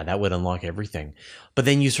 and yeah, that would unlock everything. But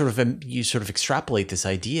then you sort of extrapolate this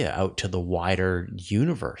idea out to the wider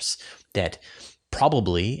universe, that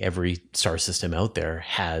probably every star system out there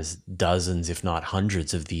has dozens, if not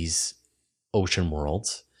hundreds, of these ocean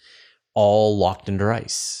worlds, all locked under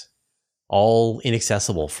ice, all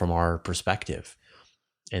inaccessible from our perspective.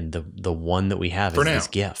 And the one that we have is this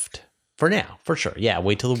gift. For now, for sure. Yeah,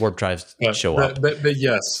 wait till the warp drives show up. But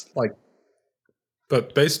yes,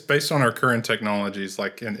 but based on our current technologies,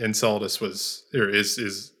 like Enceladus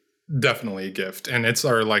is definitely a gift, and it's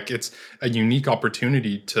a unique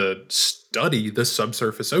opportunity to study the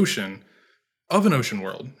subsurface ocean of an ocean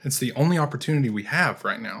world. It's the only opportunity we have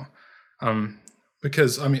right now,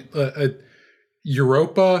 because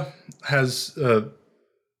Europa has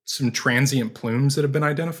some transient plumes that have been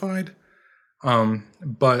identified,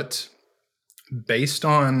 but based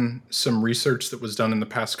on some research that was done in the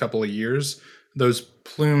past couple of years, those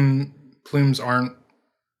plumes aren't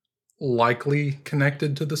likely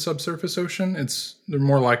connected to the subsurface ocean. They're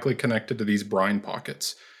more likely connected to these brine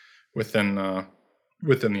pockets within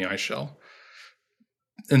the ice shell.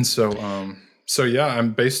 And so yeah,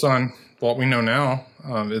 I'm based on what we know now.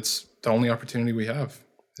 It's the only opportunity we have.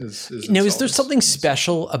 Now, is there something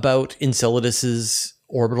special about Enceladus's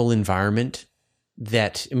orbital environment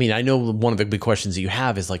that, I know one of the big questions that you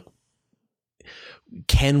have is like,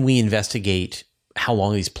 can we investigate how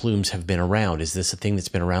long these plumes have been around? Is this a thing that's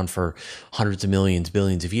been around for hundreds of millions,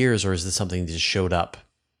 billions of years, or is this something that just showed up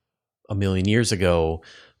a million years ago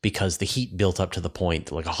because the heat built up to the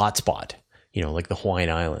point, like a hotspot, like the Hawaiian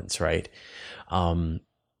Islands, right?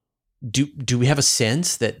 Do we have a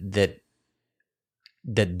sense that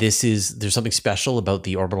there's something special about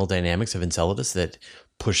the orbital dynamics of Enceladus that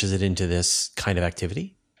pushes it into this kind of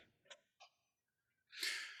activity?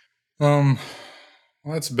 Well,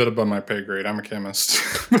 that's a bit above my pay grade. I'm a chemist.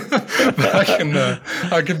 But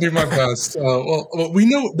I can do my best. Well, we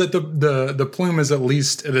know that the plume is at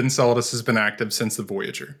least at Enceladus has been active since the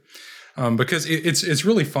Voyager, because it's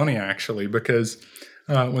really funny actually, because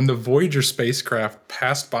when the Voyager spacecraft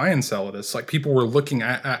passed by Enceladus, like people were looking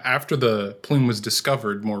at after the plume was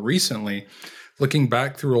discovered more recently, looking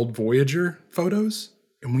back through old Voyager photos,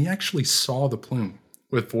 and we actually saw the plume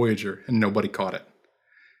with Voyager, and nobody caught it.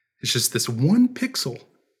 It's just this one pixel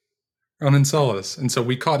on Enceladus, and so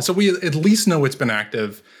we caught it. So we at least know it's been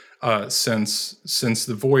active since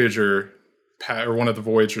the Voyager or one of the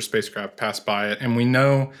Voyager spacecraft passed by it, and we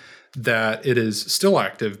know that it is still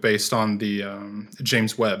active based on the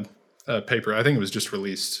James Webb paper. I think it was just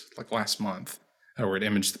released like last month, where it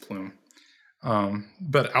imaged the plume.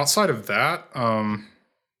 But outside of that, I'm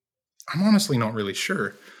honestly not really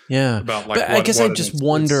sure. Yeah, about like. But I guess I just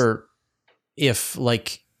wonder if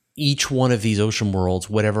like each one of these ocean worlds,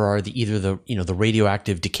 whatever are either the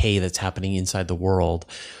radioactive decay that's happening inside the world,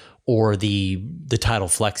 or the tidal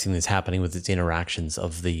flexing that's happening with its interactions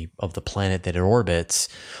of the planet that it orbits,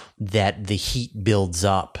 that the heat builds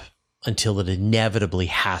up until it inevitably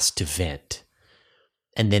has to vent.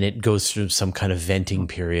 And then it goes through some kind of venting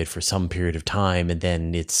period for some period of time, and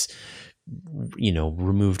then it's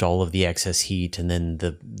removed all of the excess heat, and then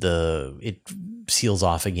it seals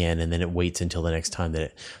off again, and then it waits until the next time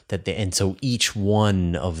and so each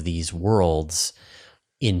one of these worlds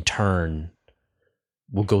in turn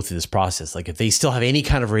will go through this process. Like if they still have any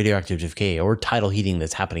kind of radioactive decay or tidal heating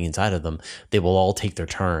that's happening inside of them, they will all take their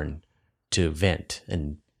turn to vent.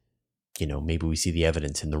 And, maybe we see the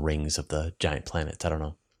evidence in the rings of the giant planets. I don't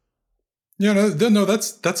know. Yeah, no,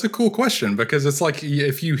 that's a cool question, because it's like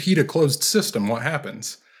if you heat a closed system, what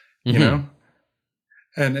happens? Mm-hmm.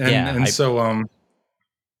 So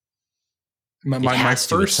my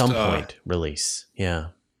first at some point release. Yeah.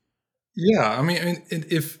 Yeah,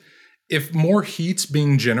 if more heat's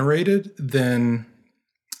being generated than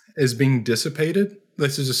is being dissipated,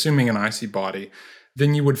 this is assuming an icy body,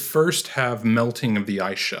 then you would first have melting of the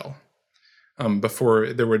ice shell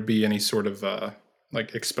before there would be any sort of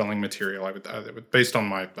like expelling material. I would, based on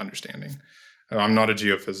my understanding. I'm not a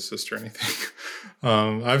geophysicist or anything.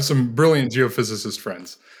 I have some brilliant geophysicist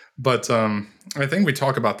friends, But I think we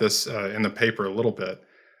talk about this in the paper a little bit.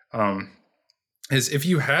 Is if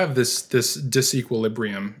you have this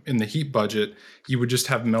disequilibrium in the heat budget, you would just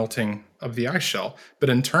have melting of the ice shell. But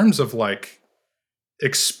in terms of like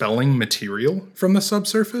expelling material from the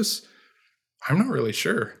subsurface, I'm not really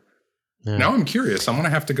sure. Yeah. Now I'm curious. I'm gonna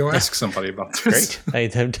have to go ask somebody about this.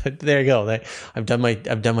 Great. There you go. I've done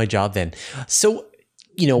my job then. So,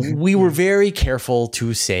 we were very careful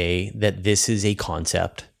to say that this is a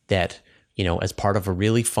concept that, as part of a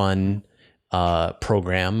really fun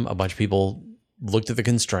program, a bunch of people looked at the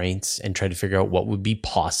constraints and tried to figure out what would be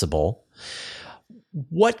possible.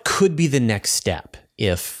 What could be the next step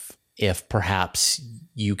if perhaps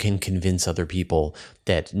you can convince other people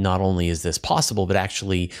that not only is this possible, but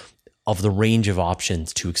actually of the range of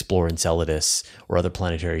options to explore Enceladus or other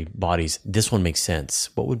planetary bodies, this one makes sense?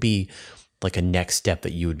 What would be like a next step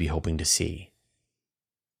that you would be hoping to see?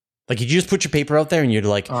 Like, you just put your paper out there and you're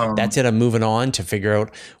like, that's it, I'm moving on to figure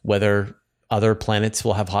out whether other planets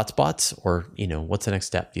will have hotspots, or, what's the next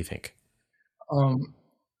step, do you think?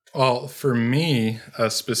 Well, for me,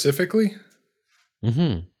 specifically?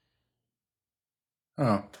 Mm-hmm.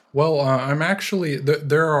 Oh, well, I'm actually,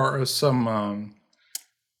 there are some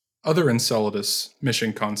other Enceladus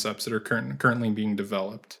mission concepts that are currently being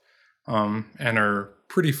developed and are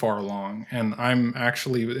pretty far along. And I'm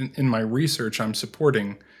actually, in my research, I'm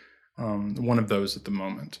supporting one of those at the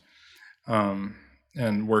moment,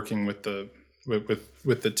 and working with the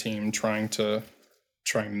team, trying to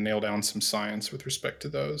nail down some science with respect to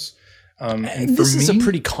those. And this is a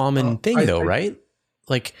pretty common thing, right?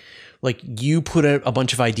 Like you put a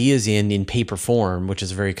bunch of ideas in paper form, which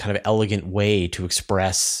is a very kind of elegant way to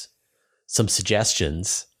express some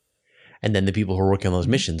suggestions. And then the people who are working on those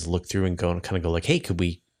missions look through and go like, hey, could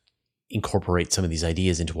we incorporate some of these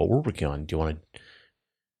ideas into what we're working on? Do you want to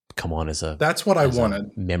come on as that's what I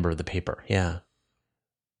wanted, member of the paper? Yeah.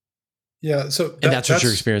 Yeah. So that's what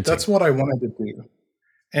you're experiencing. That's what I wanted to do.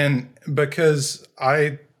 And because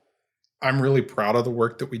I'm really proud of the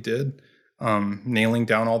work that we did, nailing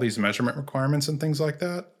down all these measurement requirements and things like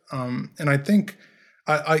that. And I think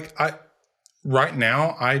I right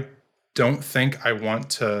now, I don't think I want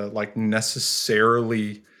to like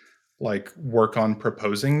necessarily like work on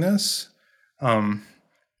proposing this.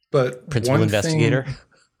 But principal investigator.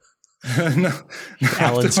 No,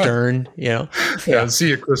 Alan Stern, Yeah.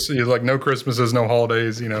 See, like no Christmases, no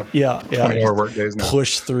holidays, Yeah. 20-hour work days now.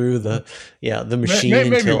 Push through the machine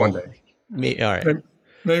maybe until one day. All right.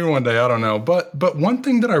 Maybe one day, I don't know. But one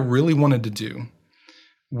thing that I really wanted to do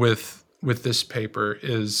with this paper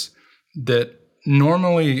is that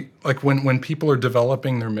normally, like when people are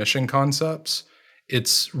developing their mission concepts,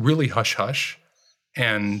 it's really hush hush.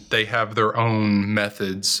 And they have their own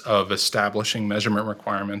methods of establishing measurement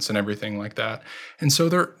requirements and everything like that. And so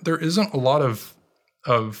there isn't a lot of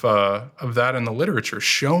that in the literature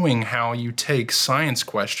showing how you take science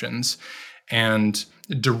questions and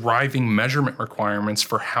deriving measurement requirements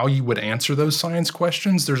for how you would answer those science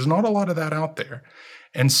questions. There's not a lot of that out there.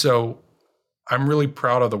 And so I'm really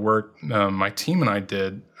proud of the work my team and I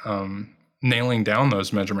did, nailing down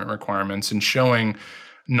those measurement requirements and showing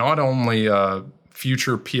not only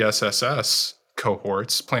future PSSS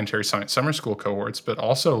cohorts, Planetary Science Summer School cohorts, but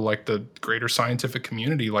also like the greater scientific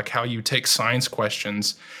community, like how you take science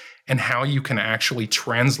questions and how you can actually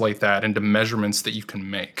translate that into measurements that you can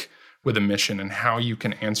make with a mission and how you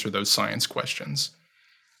can answer those science questions,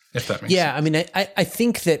 if that makes sense. Yeah, I mean, I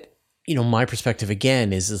think that, my perspective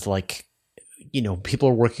again is like, people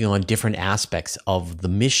are working on different aspects of the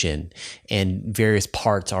mission, and various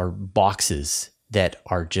parts are boxes that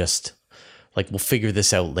are just like, we'll figure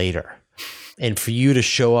this out later. And for you to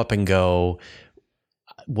show up and go,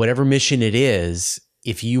 whatever mission it is,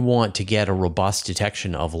 if you want to get a robust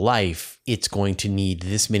detection of life, it's going to need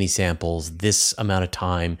this many samples, this amount of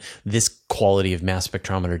time, this quality of mass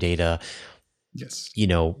spectrometer data. Yes.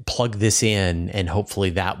 Plug this in, and hopefully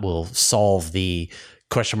that will solve the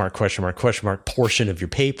question mark portion of your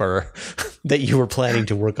paper that you were planning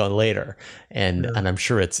to work on later. And I'm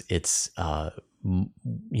sure it's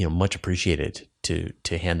much appreciated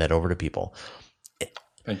to hand that over to people.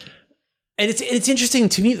 Thank you. And it's interesting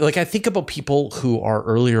to me. Like, I think about people who are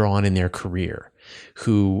earlier on in their career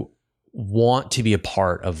who want to be a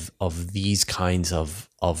part of these kinds of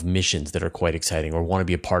missions that are quite exciting, or want to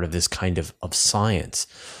be a part of this kind of science.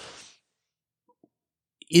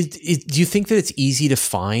 Do you think that it's easy to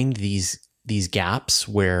find these gaps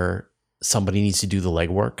where somebody needs to do the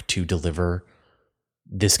legwork to deliver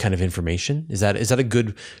this kind of information? Is that a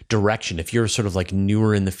good direction? If you're sort of like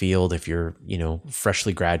newer in the field, if you're,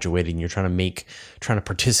 freshly graduated and you're trying to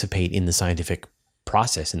participate in the scientific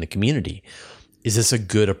process in the community. Is this a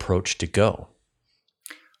good approach to go?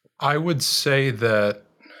 I would say that.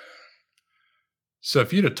 So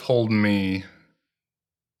if you'd have told me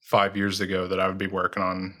 5 years ago that I would be working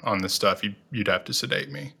on this stuff, you'd have to sedate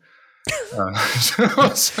me.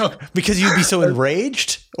 Because you'd be so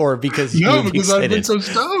enraged, or because you would be excited? I've been so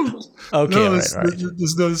stoked. Okay, no, all right.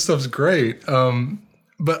 This stuff's great.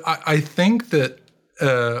 But I think that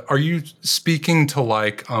are you speaking to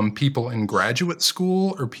like people in graduate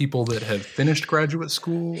school or people that have finished graduate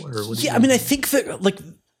school? Or what I mean, I think that like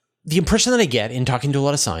the impression that I get in talking to a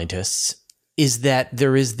lot of scientists is that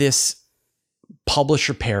there is this publish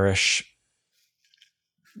or perish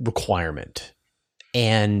requirement,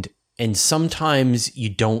 and sometimes you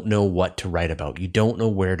don't know what to write about. You don't know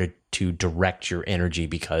where to direct your energy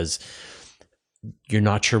because you're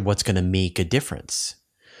not sure what's going to make a difference.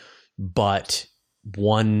 But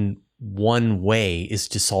one way is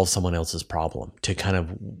to solve someone else's problem, to kind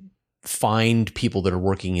of find people that are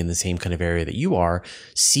working in the same kind of area that you are,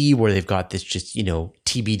 see where they've got this just,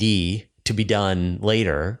 TBD to be done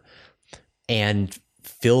later, and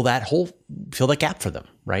fill that gap for them,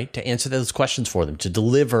 right? To answer those questions for them, to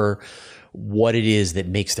deliver what it is that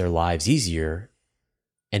makes their lives easier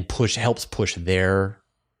and helps push their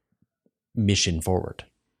mission forward.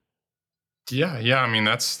 Yeah. I mean,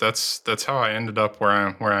 that's how I ended up where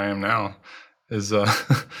I am now, is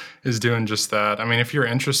is doing just that. I mean, if you're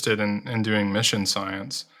interested in doing mission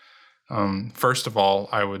science, first of all,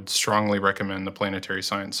 I would strongly recommend the Planetary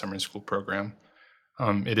Science Summer School program.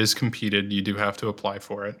 It is competed. You do have to apply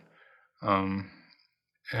for it.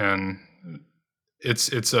 And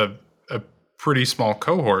it's a pretty small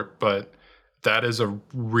cohort, but that is a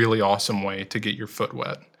really awesome way to get your foot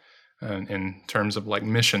wet in terms of like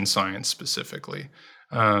mission science specifically.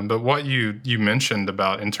 But what you mentioned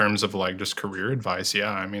about in terms of like just career advice, yeah,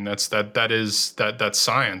 I mean that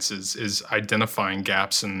science is identifying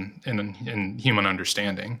gaps in human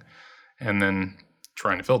understanding, and then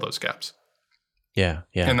trying to fill those gaps. Yeah.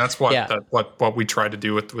 And that's what we try to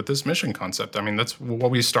do with this mission concept. I mean, that's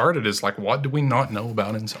what we started, is like, what do we not know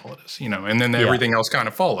about Enceladus, and then everything else kind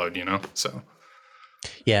of followed, so.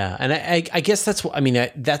 Yeah. And I guess that's what, I mean,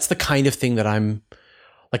 that's the kind of thing that I'm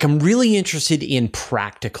really interested in: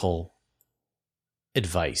 practical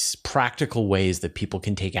advice, practical ways that people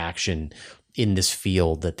can take action in this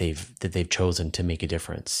field that they've chosen to make a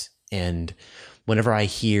difference. And whenever I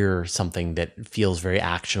hear something that feels very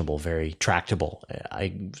actionable, very tractable,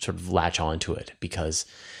 I sort of latch onto it, because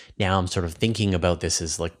now I'm sort of thinking about this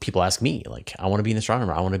as like, people ask me, like, I want to be an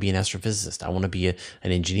astronomer, I want to be an astrophysicist, I want to be an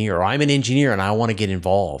engineer, or I'm an engineer and I want to get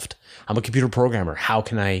involved. I'm a computer programmer. How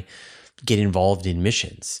can I get involved in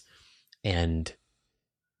missions and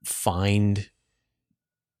find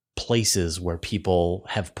places where people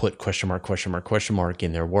have put question mark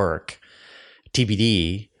in their work,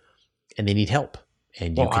 TBD, and they need help,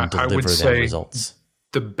 and you can deliver them results.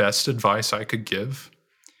 The best advice I could give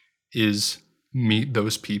is meet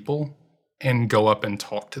those people and go up and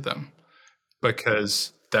talk to them,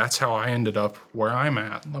 because that's how I ended up where I'm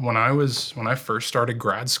at. When I first started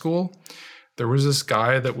grad school, there was this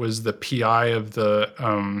guy that was the PI of the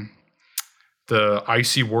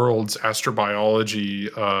Icy Worlds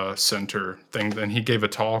Astrobiology Center thing. Then he gave a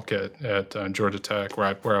talk at Georgia Tech,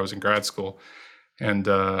 where I was in grad school. And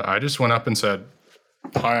I just went up and said,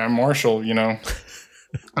 "Hi, I'm Marshall,"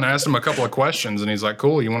 And I asked him a couple of questions, and he's like,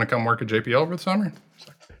 "Cool, you want to come work at JPL over the summer?"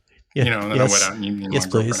 Like, yeah, and then I went out, and my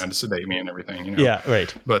girlfriend had to sedate me and everything, Yeah,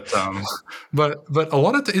 right. But a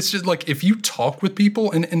lot of it's just like, if you talk with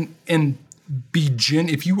people and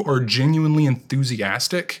if you are genuinely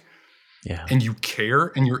enthusiastic, and you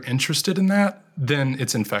care and you're interested in that, then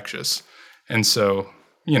it's infectious. And so,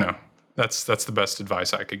 that's the best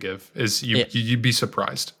advice I could give, is you'd be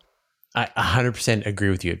surprised. I 100% agree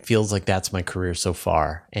with you. It feels like that's my career so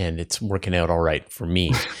far, and it's working out all right for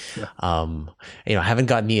me. I haven't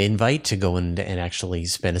gotten the invite to go and actually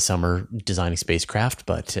spend a summer designing spacecraft,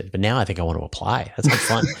 but now I think I want to apply. That sounds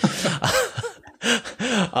fun.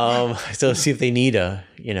 So see if they need a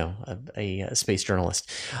space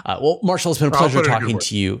journalist. Well, Marshall, it's been a pleasure talking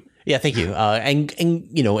to you. Yeah, thank you.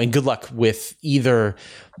 And good luck with either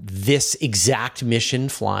this exact mission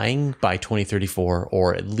flying by 2034,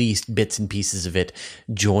 or at least bits and pieces of it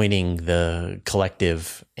joining the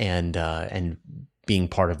collective and being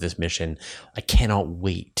part of this mission. I cannot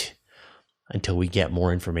wait until we get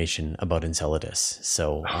more information about Enceladus.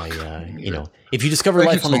 So if you discover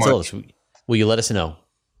life on Enceladus, will you let us know?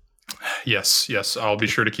 Yes. I'll be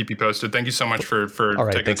sure to keep you posted. Thank you so much for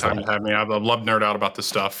taking the time to have me. I've loved nerd out about this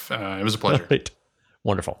stuff. It was a pleasure. Right.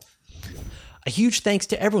 Wonderful. A huge thanks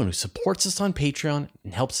to everyone who supports us on Patreon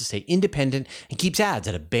and helps us stay independent and keeps ads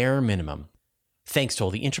at a bare minimum. Thanks to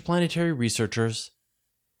all the interplanetary researchers,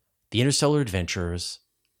 the interstellar adventurers,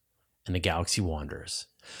 and the galaxy wanderers.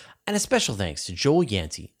 And a special thanks to Joel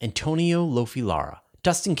Yancey, Antonio Lofilara,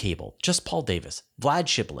 Dustin Cable, Just Paul Davis, Vlad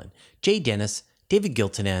Shiplin, Jay Dennis, David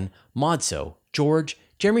Giltonan, Modso, George,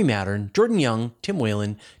 Jeremy Mattern, Jordan Young, Tim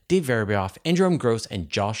Whalen, Dave Verabioff, Andrew M. Gross, and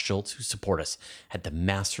Josh Schultz, who support us at the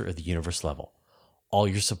Master of the Universe level. All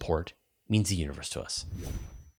your support means the universe to us.